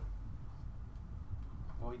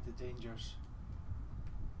 Avoid the dangers.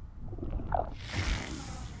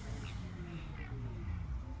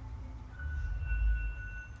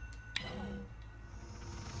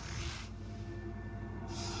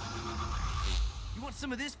 You want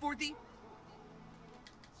some of this, Forthy?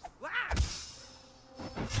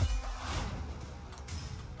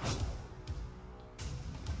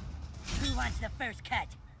 Who wants the first cut?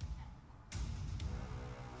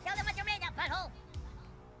 Show them what you're made of, butthole.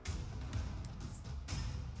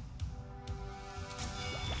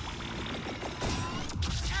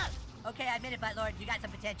 Oh, okay, I admit it, but Lord, you got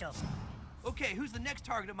some potential. Okay, who's the next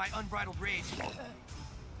target of my unbridled rage?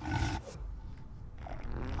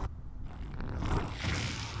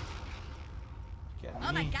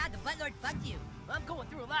 Oh my God, the buttlord fucked you. I'm going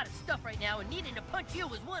through a lot of stuff right now, and needing to punch you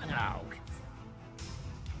was one of them.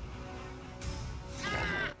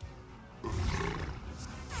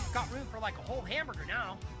 Got room for like a whole hamburger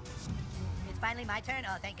now. It's finally my turn?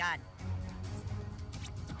 Oh, thank God.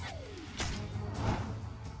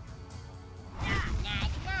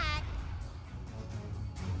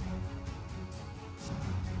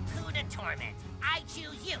 Who to torment? I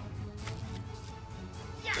choose you.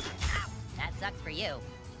 Yeah. That sucks for you.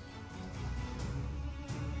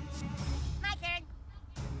 My turn.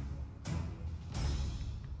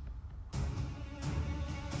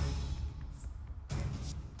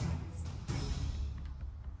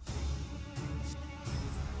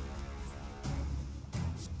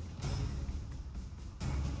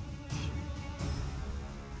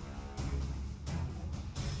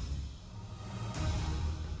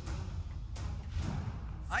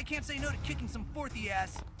 I can't say no to kicking some Forthy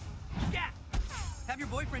ass. Yeah! Have your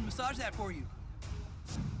boyfriend massage that for you.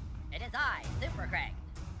 It is I, Super Craig.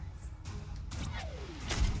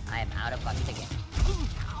 I am out of bucks again.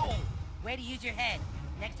 Ow! Way to use your head.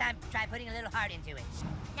 Next time, try putting a little heart into it.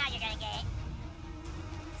 Now you're gonna get it.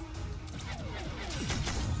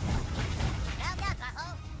 Well done,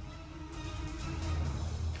 butthole.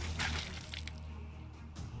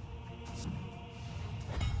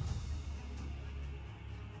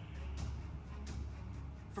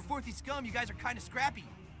 For Forthy scum, you guys are kind of scrappy.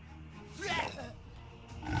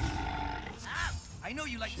 I know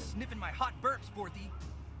you like sniffing my hot burps, Forthy.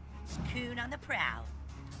 Coon on the prowl.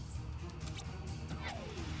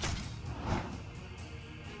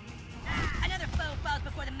 Another foe falls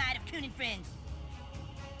before the might of Coon and friends.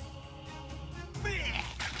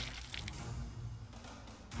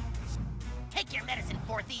 Take your medicine,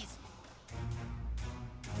 Forthies.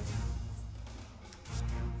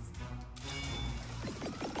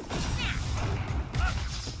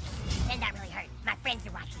 And that really hurt. My friends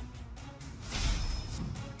are watching.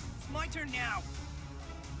 It's my turn now.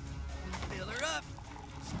 Fill her up.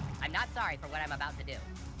 I'm not sorry for what I'm about to do.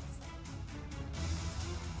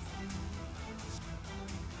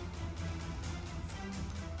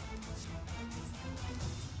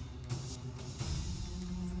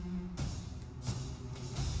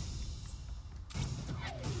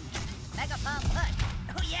 Mega Pump Punch.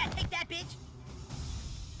 Oh yeah, take that, bitch.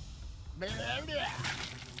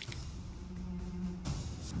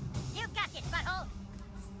 You got this, butthole.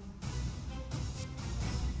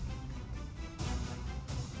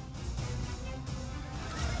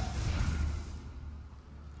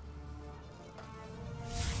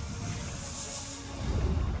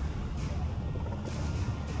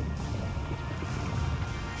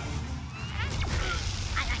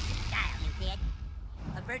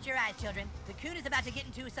 Avert your eyes, children. The Coon is about to get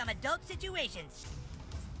into some adult situations.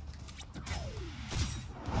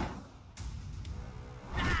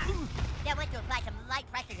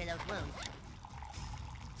 those wounds.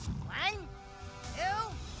 1, 2,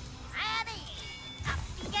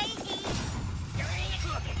 3.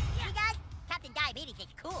 You guys, Captain Diabetes is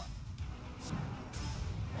cool.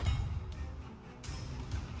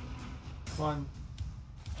 Come on.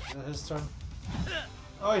 Is it his turn?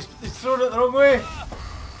 Oh, he's thrown it the wrong way!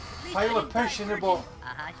 Pile of push in the ball.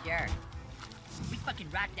 Uh-huh, sure. We fucking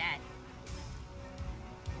rocked that.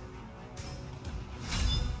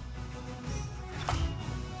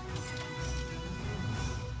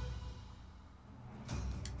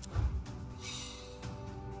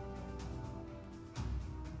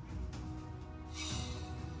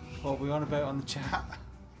 What are we on about on the chat?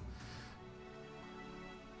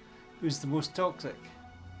 Who's the most toxic?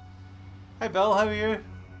 Hi Bill, how are you?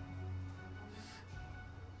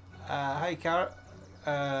 Hi Carl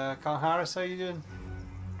Harris, how you doing?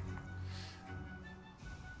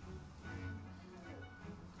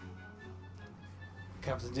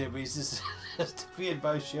 Captain Davies is defeated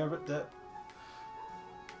by Sherbet Dip.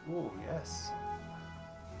 Oh yes.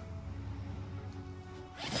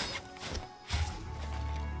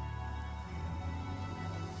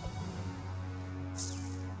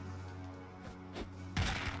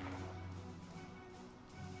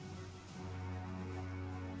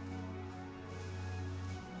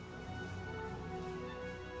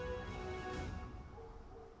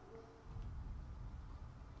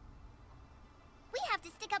 To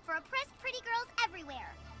stick up for oppressed pretty girls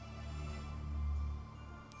everywhere.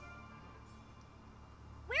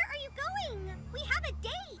 Where are you going? We have a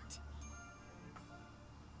date.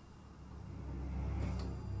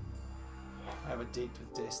 I have a date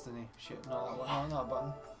with Destiny. Shit, no, that one. No, not a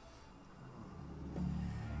button.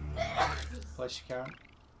 Bless you, Karen.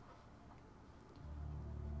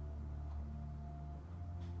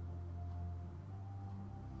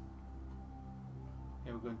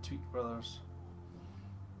 Yeah, we're going to Tweak Brothers.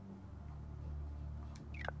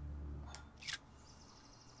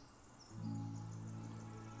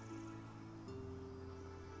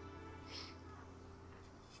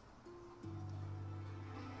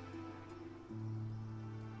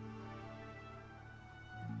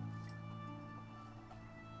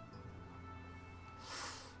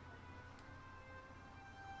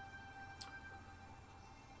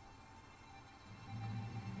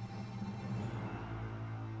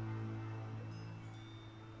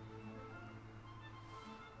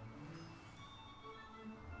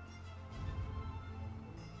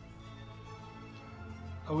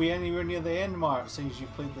 Are we anywhere near the end mark since you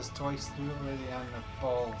played this twice through already and the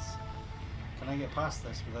balls? Can I get past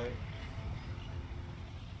this without...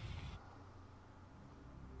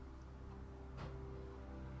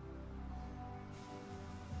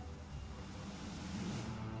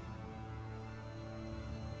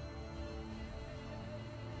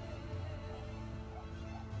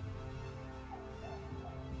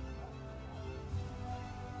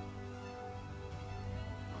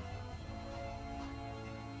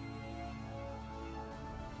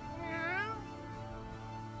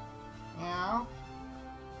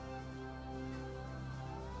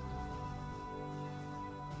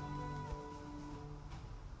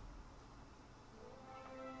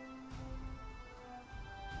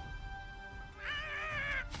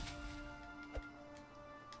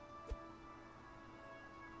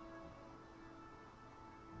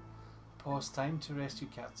 Pause time to rescue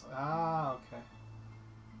cats. Ah, okay.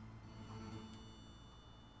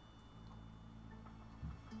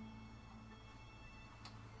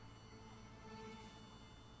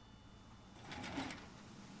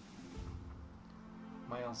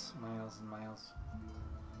 Miles, miles and miles.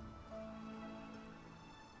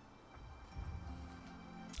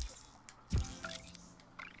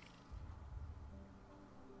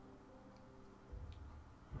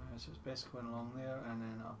 So it's best going along there and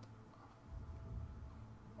then up.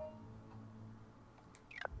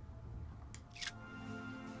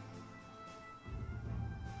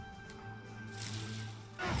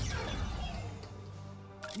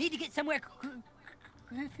 Need to get somewhere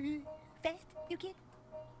fast, you kid?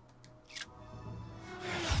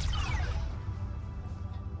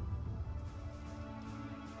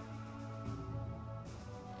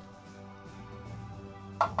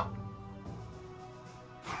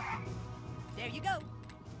 There you go.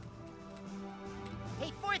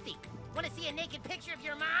 Hey, Fourthy, want to see a naked picture of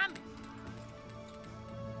your mom?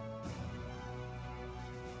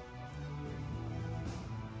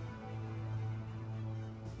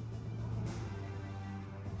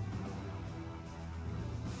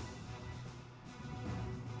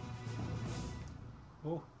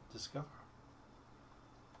 Oh, discover.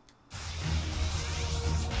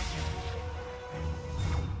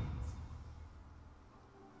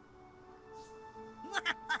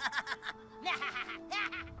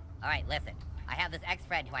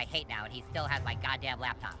 ex-friend who I hate now, and he still has my goddamn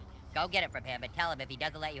laptop. Go get it from him and tell him if he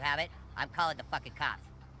doesn't let you have it, I'm calling the fucking cops.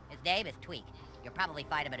 His name is Tweak. You'll probably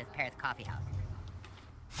find him at his parents' coffee house.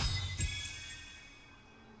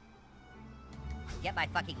 Get my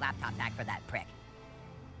fucking laptop back for that prick.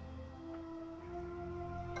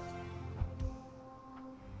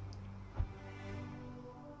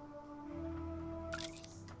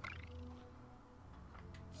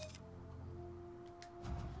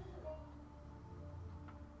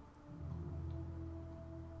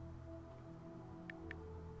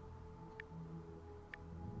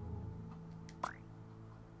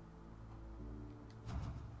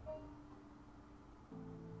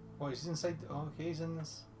 Oh, he's inside. Oh, okay, he's in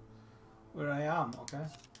this. Where I am, okay.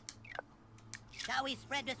 Shall we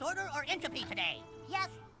spread disorder or entropy today? Yes.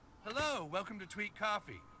 Hello, welcome to Tweet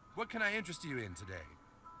Coffee. What can I interest you in today?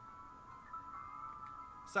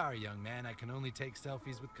 Sorry, young man, I can only take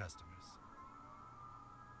selfies with customers.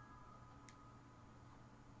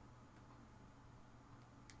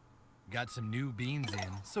 Got some new beans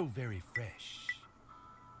in, so very fresh.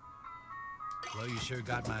 Well, you sure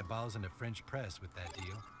got my balls in the French press with that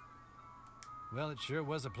deal. Well, it sure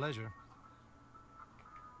was a pleasure.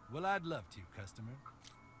 Well, I'd love to, customer.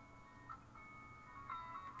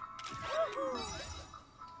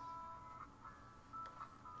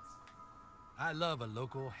 I love a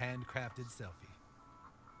local handcrafted selfie.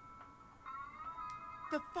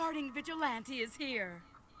 The farting vigilante is here.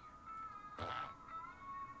 Well,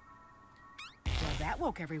 that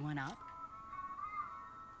woke everyone up.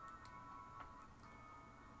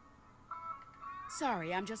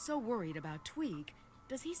 Sorry, I'm just so worried about Tweak.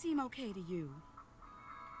 Does he seem okay to you?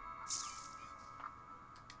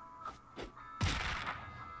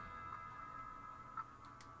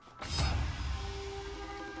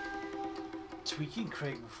 Tweaking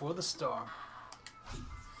Craig before the storm.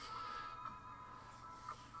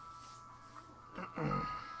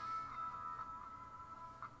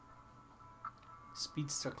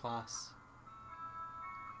 Speedster class.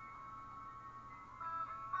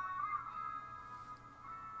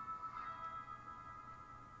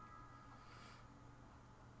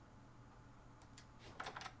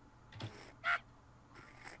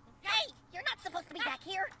 Hey, you're not supposed to be back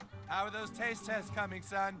here. How are those taste tests coming,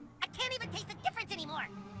 son? I can't even taste the difference anymore.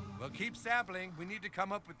 Well, keep sampling. We need to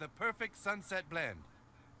come up with the perfect sunset blend.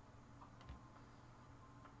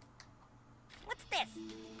 What's this?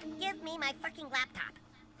 Give me my fucking laptop.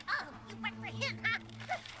 Oh, you work for him, huh?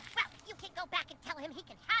 Well, you can go back and tell him he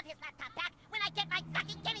can have his laptop back when I get my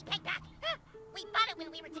fucking guinea pig back. We bought it when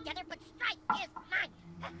we were together, but Stripe is mine.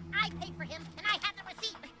 I paid for him, and I have the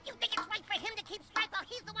receipt. You think it's right for him to keep Stripe while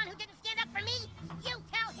he's the one who didn't stand up for me? You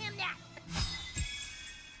tell him that.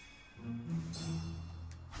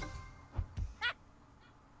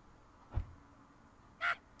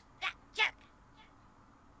 That jerk.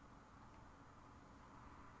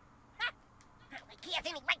 Like he has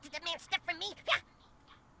any right to demand stuff from me?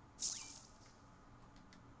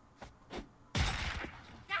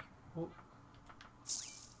 Oh.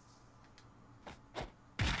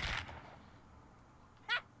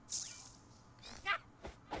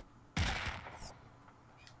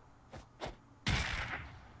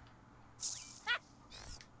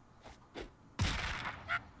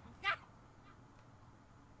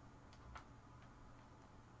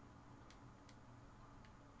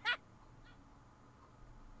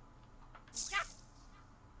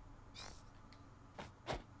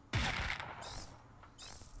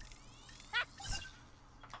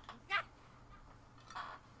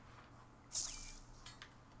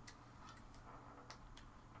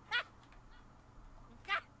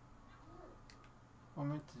 What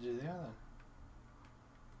am I meant to do there then?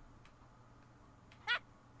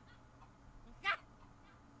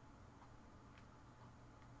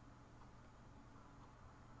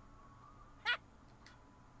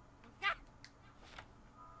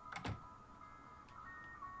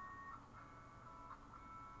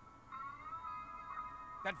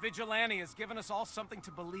 That vigilante has given us all something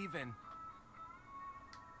to believe in.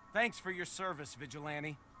 Thanks for your service,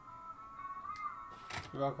 vigilante.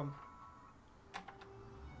 You're welcome.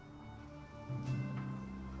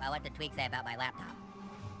 Well, what did Tweak say about my laptop?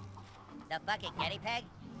 The fucking guinea pig?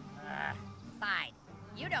 Fine.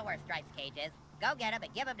 You know where Stripe's cage is. Go get him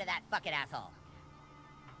and give him to that fucking asshole.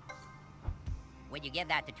 When you give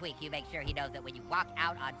that to Tweak, you make sure he knows that when you walk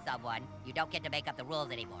out on someone, you don't get to make up the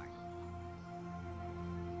rules anymore.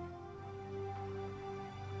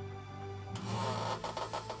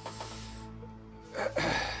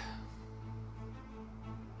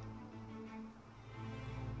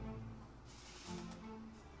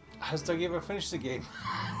 Has Doug ever finished the game?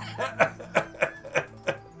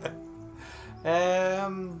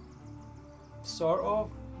 Sort of.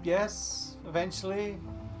 Yes. Eventually.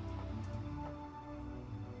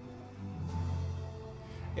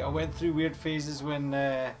 Yeah, I went through weird phases when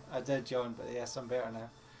I did, John, but yes, I'm better now.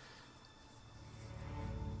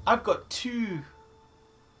 I've got 2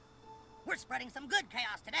 We're spreading some good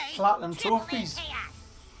chaos today. platinum trophies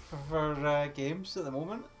for games at the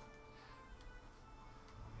moment.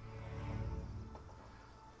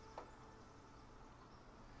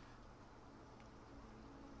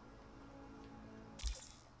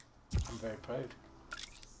 I'm very proud.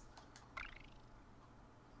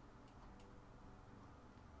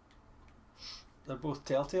 They're both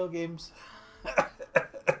Telltale games.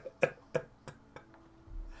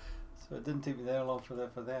 So it didn't take me that long for them.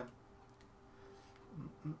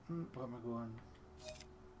 Where am I going?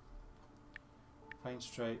 Find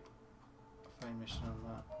stripe. Find mission on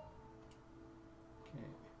that. Okay,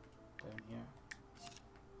 down here.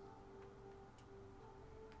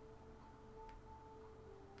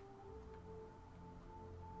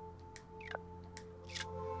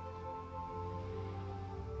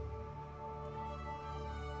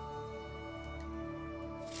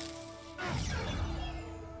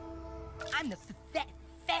 I'm the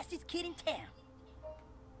fastest kid in town.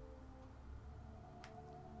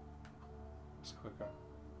 It's quicker.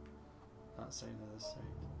 That side or this side?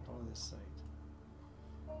 Probably this side.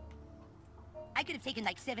 I could have taken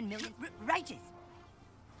like 7 million. Righteous.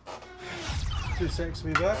 2 seconds,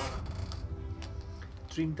 we back.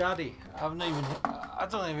 Dream Daddy. I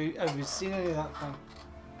don't even have seen any of that thing.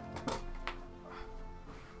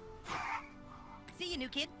 See you, new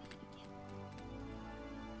kid.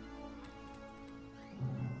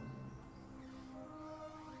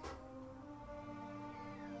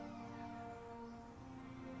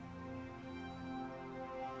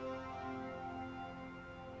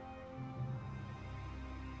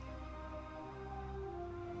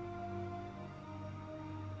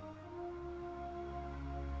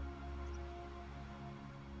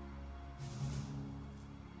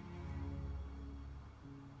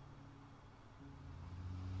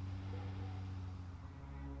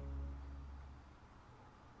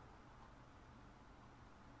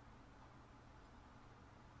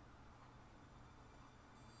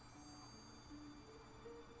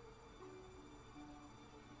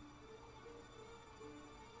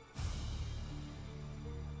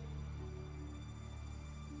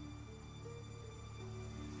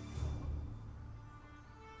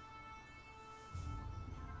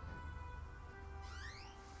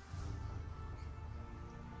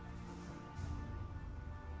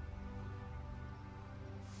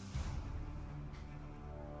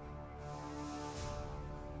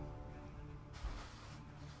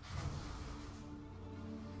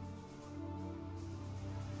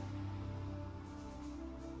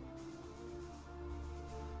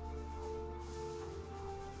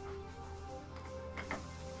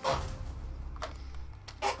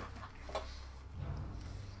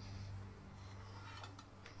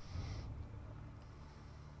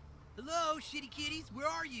 Hello, shitty kitties. Where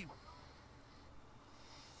are you?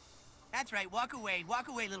 That's right. Walk away,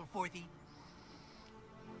 little fourthy.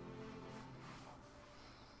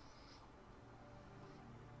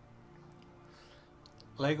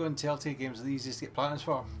 Lego and Telltale games are the easiest to get platinums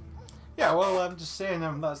for. Yeah, well, I'm just saying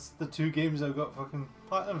that's the 2 games I've got fucking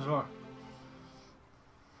platinums for.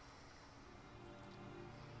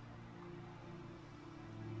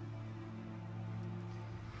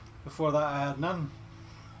 Before that, I had none.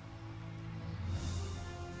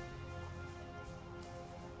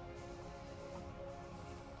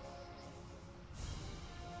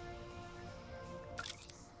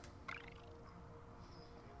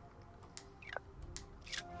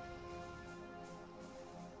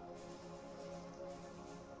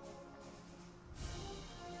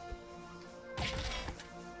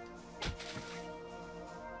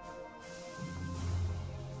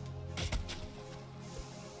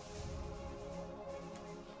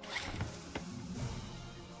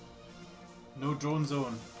 No drone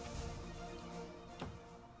zone.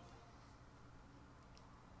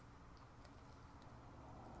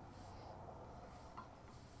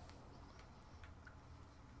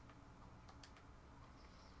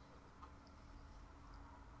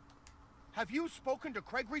 Have you spoken to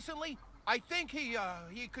Craig recently? I think he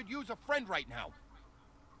could use a friend right now.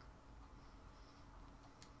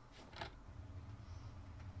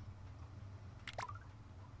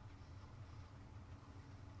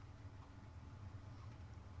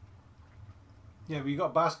 Yeah, we got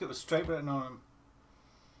a basket with stripe written on them.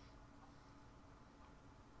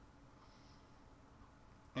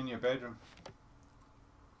 In your bedroom.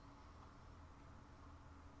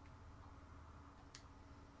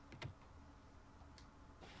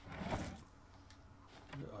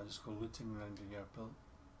 I just go looting around the airport.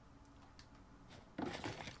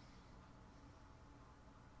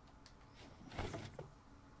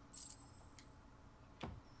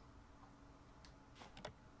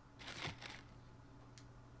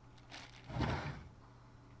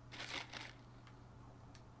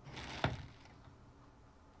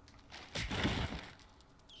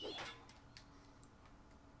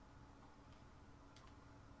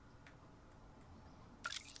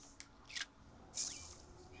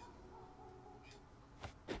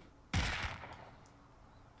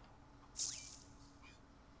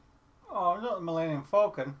 Oh, not the Millennium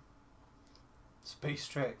Falcon. Space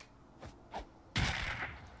Trek.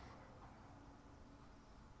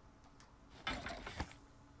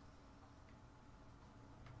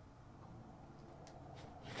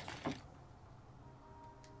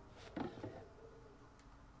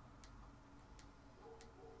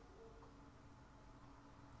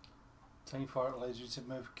 Tiny fart allows you to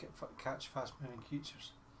move, catch fast-moving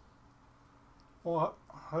creatures. What?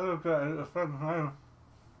 How do I get out of the thing now?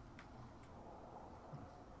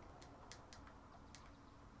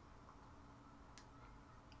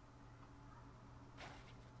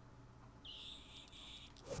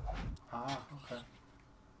 Ah, okay.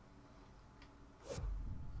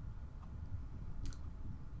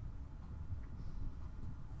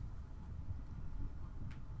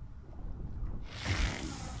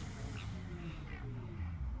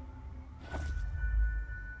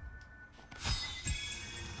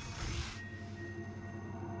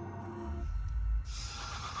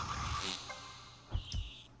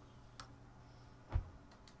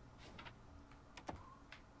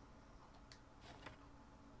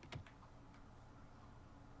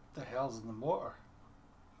 The hell's in the motor?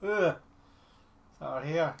 Ugh! Is that her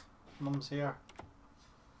hair? Mum's hair.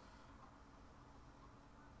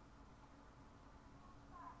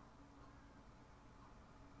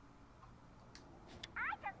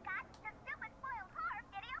 I just got the stupid spoiled horror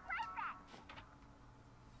video playset.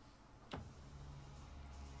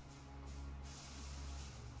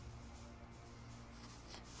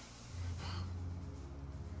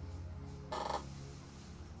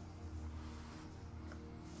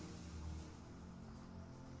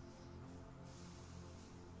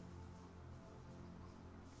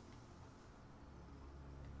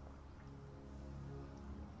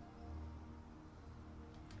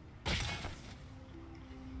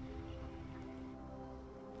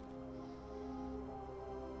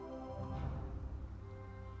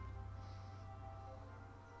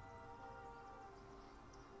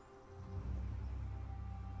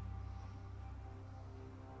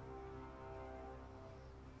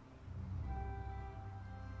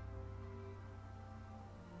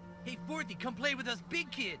 Hey, Forthy, come play with us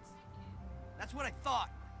big kids. That's what I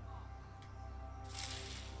thought.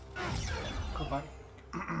 Go back.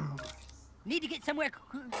 Need to get somewhere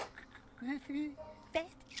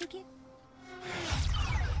fast, kid?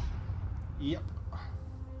 Yep.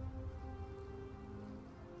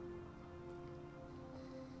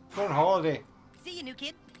 Go on holiday. See you, new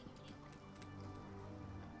kid.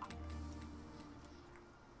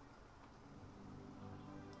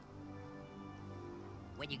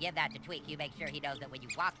 When you give that to Tweak, you make sure he knows that when you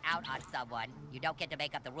walk out on someone, you don't get to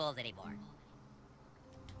make up the rules anymore.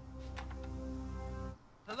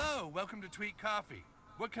 Hello, welcome to Tweak Coffee.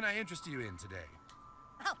 What can I interest you in today?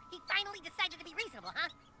 Oh, he finally decided to be reasonable, huh?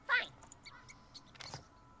 Fine.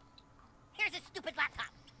 Here's his stupid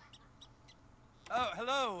laptop. Oh,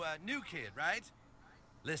 hello, new kid, right?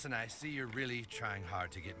 Listen, I see you're really trying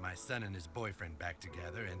hard to get my son and his boyfriend back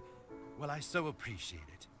together, and, well, I so appreciate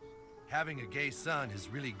it. Having a gay son is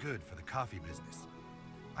really good for the coffee business.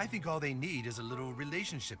 I think all they need is a little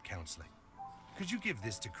relationship counseling. Could you give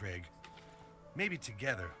this to Craig? Maybe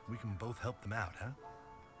together we can both help them out, huh?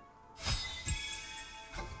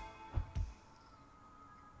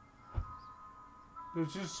 You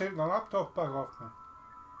just take the laptop back off me.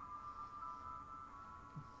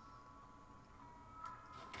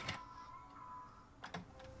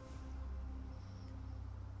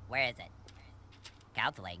 Where is it?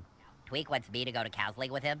 Counseling? Tweak wants me to go to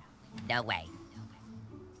counseling with him? No way.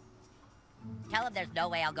 Tell him there's no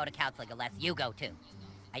way I'll go to counseling unless you go too.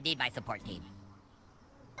 I need my support team.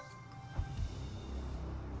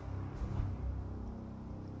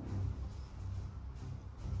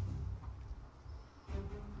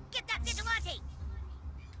 Get that vigilante!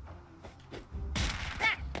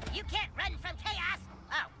 Ah, you can't run from chaos!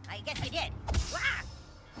 Oh, I guess you did. Ah!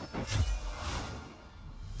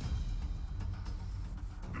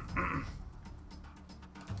 I'm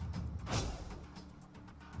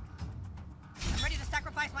ready to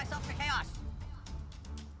sacrifice myself to chaos.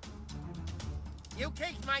 You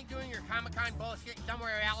kids mind doing your Comic-Con bullshit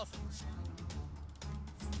somewhere else?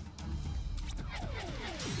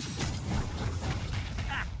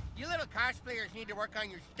 Ah, you little cosplayers need to work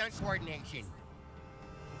on your stunt coordination.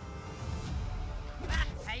 Ah,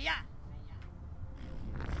 hey-ya!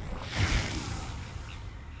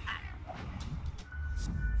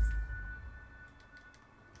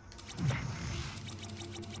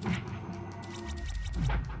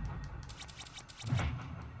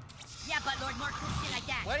 Yeah, but Lord, more cool shit like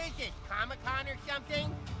that. What is this, Comic-Con or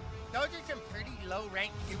something? Those are some pretty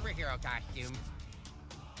low-ranked superhero costumes.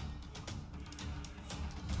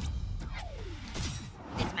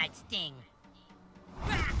 This might sting.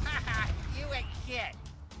 You ain't shit.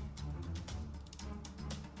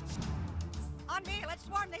 On me, let's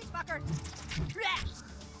swarm these fuckers.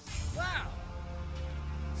 Wow.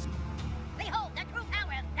 Behold the true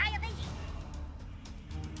power of diabetes.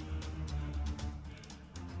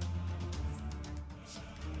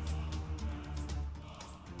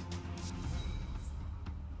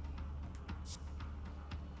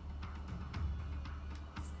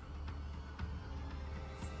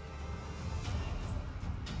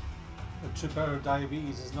 The true power of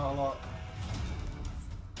diabetes is not a lot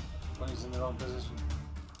when he's in the wrong position.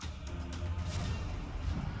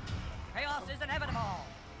 Chaos is inevitable.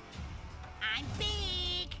 I'm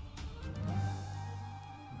big.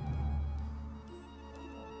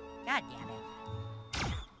 God damn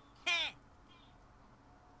it.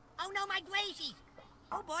 Oh no, my glazies.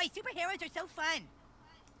 Oh boy, superheroes are so fun.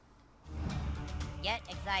 Get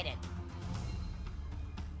excited.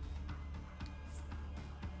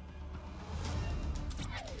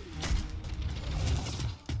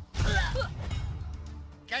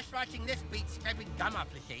 Just watching this beat scraping gum off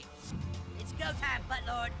the seat. It's go time,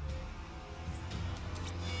 Buttlord.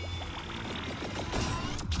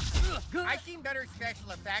 I've seen better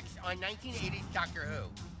special effects on 1980s Doctor Who.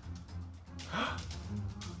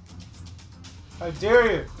 How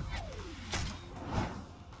dare you!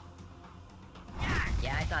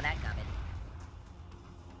 Yeah, I saw that coming.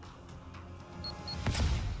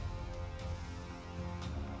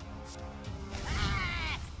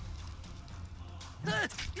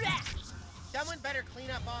 Someone better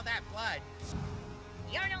clean up all that blood.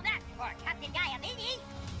 You don't know that before, Captain Diabetes.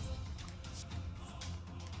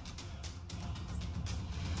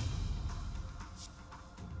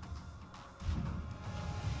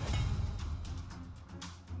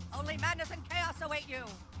 Only madness and chaos await you.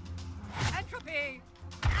 Entropy.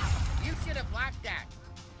 You should have blocked that.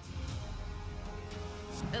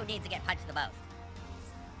 Who needs to get punched the most?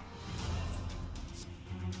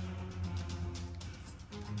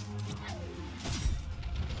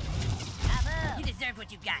 You deserve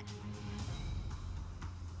what you got.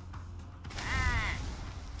 Ah.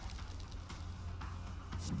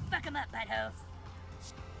 Fuck him up, butthole.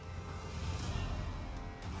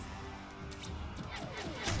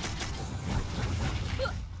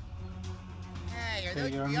 Hey, are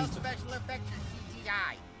those real special effects or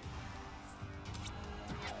CGI?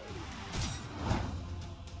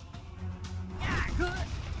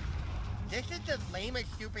 This is the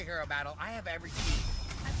lamest superhero battle I have ever seen.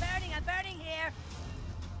 I'm burning here.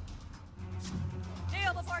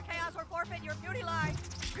 Kneel before chaos or forfeit your beauty line.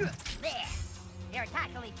 There. Your attack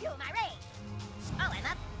only fuel my rage. Oh, I'm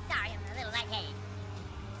up. Sorry, I'm a little lightheaded.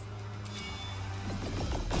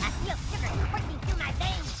 I feel sugar coursing through my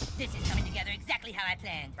veins. This is coming together exactly how I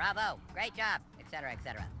planned. Bravo! Great job! Etc.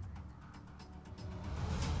 etc.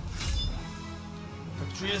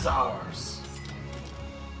 Victory is ours!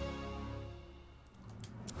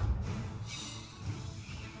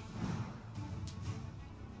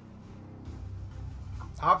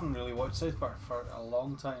 I haven't really watched South Park for a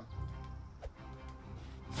long time.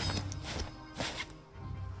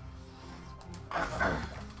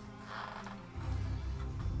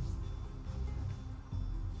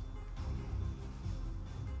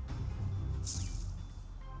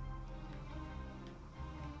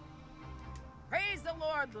 Praise the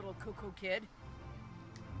Lord, little cuckoo kid.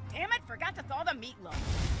 Damn it, forgot to thaw the meatloaf.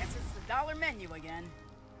 Guess it's the dollar menu again.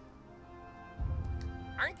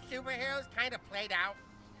 Aren't superheroes kind of played out?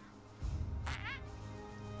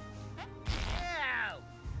 Ew.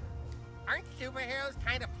 Aren't superheroes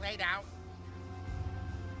kind of played out?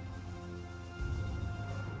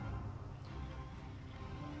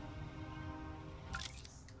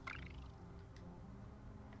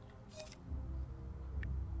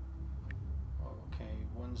 Okay,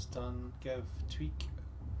 one's done. Give tweak.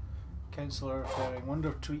 Counselor referring.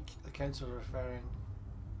 Wonder tweak the counselor referring.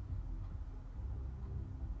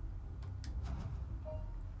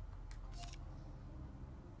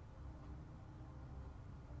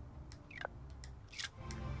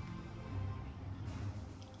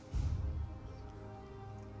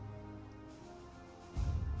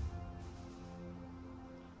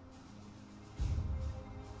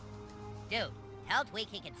 Dude, tell Tweak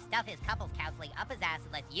he can stuff his couples counseling up his ass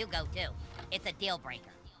unless you go too. It's a deal breaker.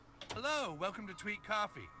 Hello, welcome to Tweak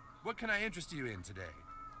Coffee. What can I interest you in today?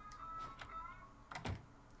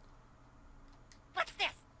 What's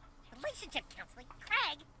this? Relationship counseling?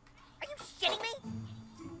 Craig? Are you shitting me?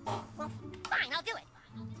 Well, fine, I'll do it.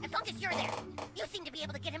 As long as you're there. You seem to be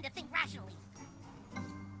able to get him to think rationally.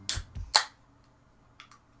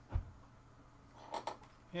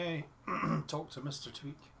 Yay. Talk to Mr.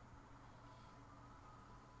 Tweak.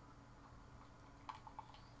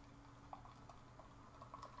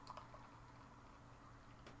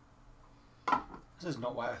 This is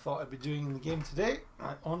not what I thought I'd be doing in the game today,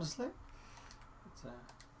 honestly.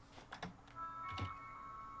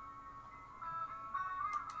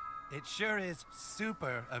 It sure is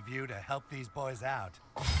super of you to help these boys out.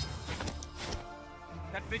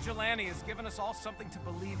 That vigilante has given us all something to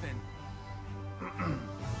believe in.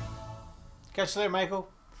 Catch you later, Michael.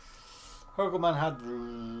 Hergelman had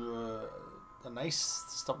a nice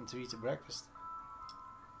something to eat at breakfast.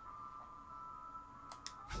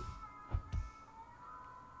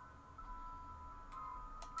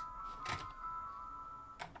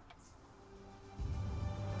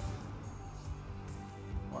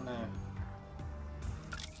 What now?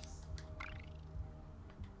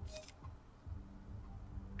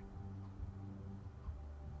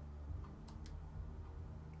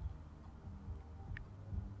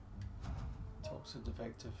 Talks to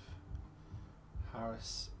Detective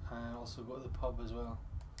Harris, and also go to the pub as well.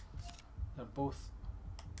 They're both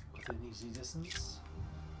within easy distance,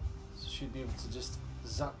 so should be able to just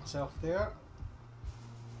zap myself there.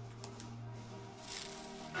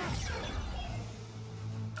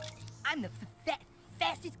 I'm the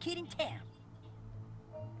fastest kid in town.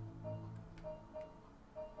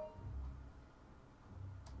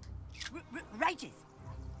 Righteous.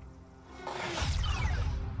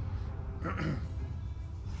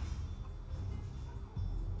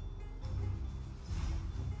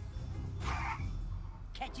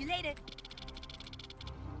 Catch you later.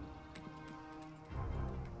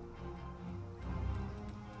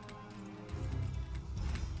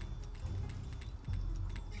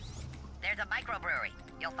 There's a microbrewery.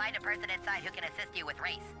 You'll find a person inside who can assist you with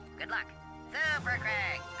race. Good luck. Super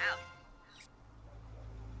Craig, out.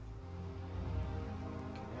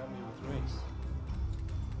 Can you help me with race?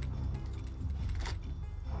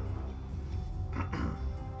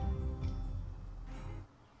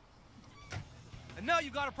 And now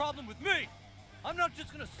you got a problem with me. I'm not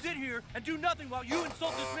just gonna sit here and do nothing while you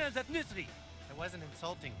insult this man's ethnicity. I wasn't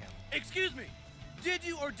insulting him. Excuse me. Did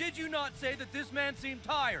you or did you not say that this man seemed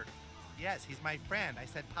tired? Yes, he's my friend. I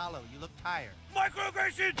said, Paulo, you look tired.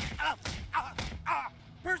 Microaggression!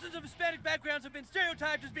 Persons of Hispanic backgrounds have been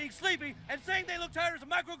stereotyped as being sleepy, and saying they look tired is a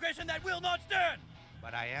microaggression that will not stand!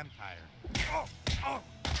 But I am tired.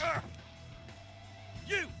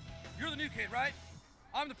 You're the new kid, right?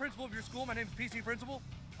 I'm the principal of your school. My name's PC Principal.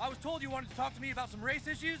 I was told you wanted to talk to me about some race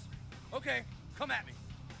issues. Okay, come at me.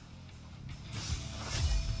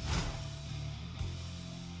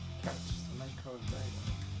 Catch the micro bag.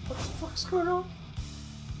 What the fuck's going on?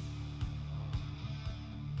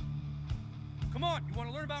 Come on, you want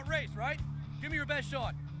to learn about race, right? Give me your best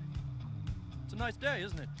shot. It's a nice day,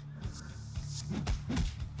 isn't it?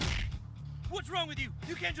 What's wrong with you?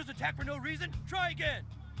 You can't just attack for no reason. Try again.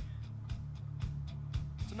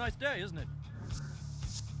 It's a nice day, isn't it?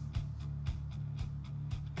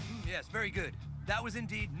 Yes, very good. That was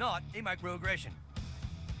indeed not a microaggression.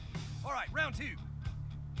 All right, round two.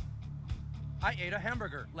 I ate a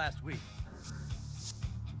hamburger last week.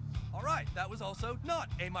 All right, that was also not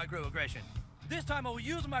a microaggression. This time I will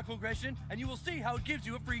use a microaggression, and you will see how it gives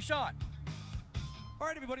you a free shot. All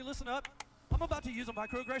right, everybody, listen up. I'm about to use a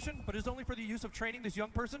microaggression, but it's only for the use of training this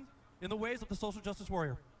young person in the ways of the social justice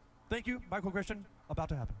warrior. Thank you. Microaggression about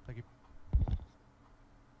to happen. Thank you.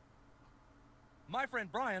 My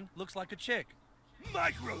friend Brian looks like a chick.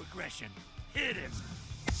 Microaggression. Hit him.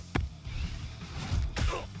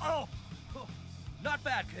 Oh. Not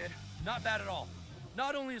bad, kid. Not bad at all.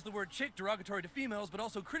 Not only is the word chick derogatory to females, but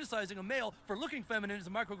also criticizing a male for looking feminine is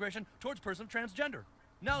a microaggression towards a person of transgender.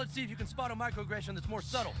 Now let's see if you can spot a microaggression that's more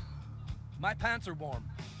subtle. My pants are warm.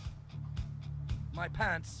 My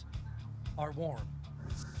pants are warm.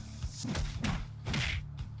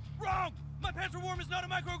 Wrong! My pants are warm is not a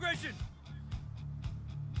microaggression!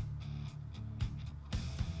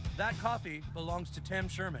 That coffee belongs to Tim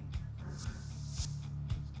Sherman.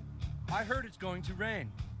 I heard it's going to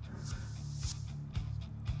rain.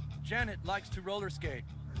 Janet likes to roller skate.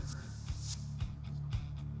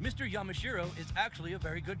 Mr. Yamashiro is actually a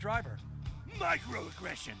very good driver.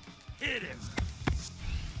 Microaggression. Hit him.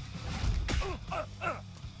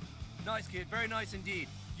 Nice, kid. Very nice indeed.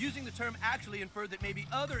 Using the term actually inferred that maybe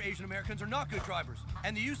other Asian Americans are not good drivers,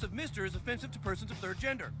 and the use of Mr. is offensive to persons of third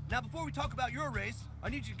gender. Now, before we talk about your race, I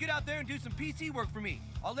need you to get out there and do some PC work for me.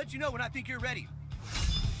 I'll let you know when I think you're ready.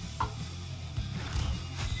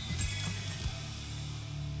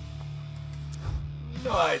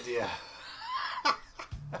 No idea.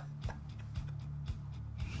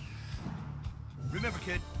 Remember,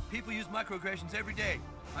 kid, people use microaggressions every day.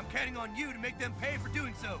 I'm counting on you to make them pay for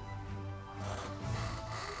doing so.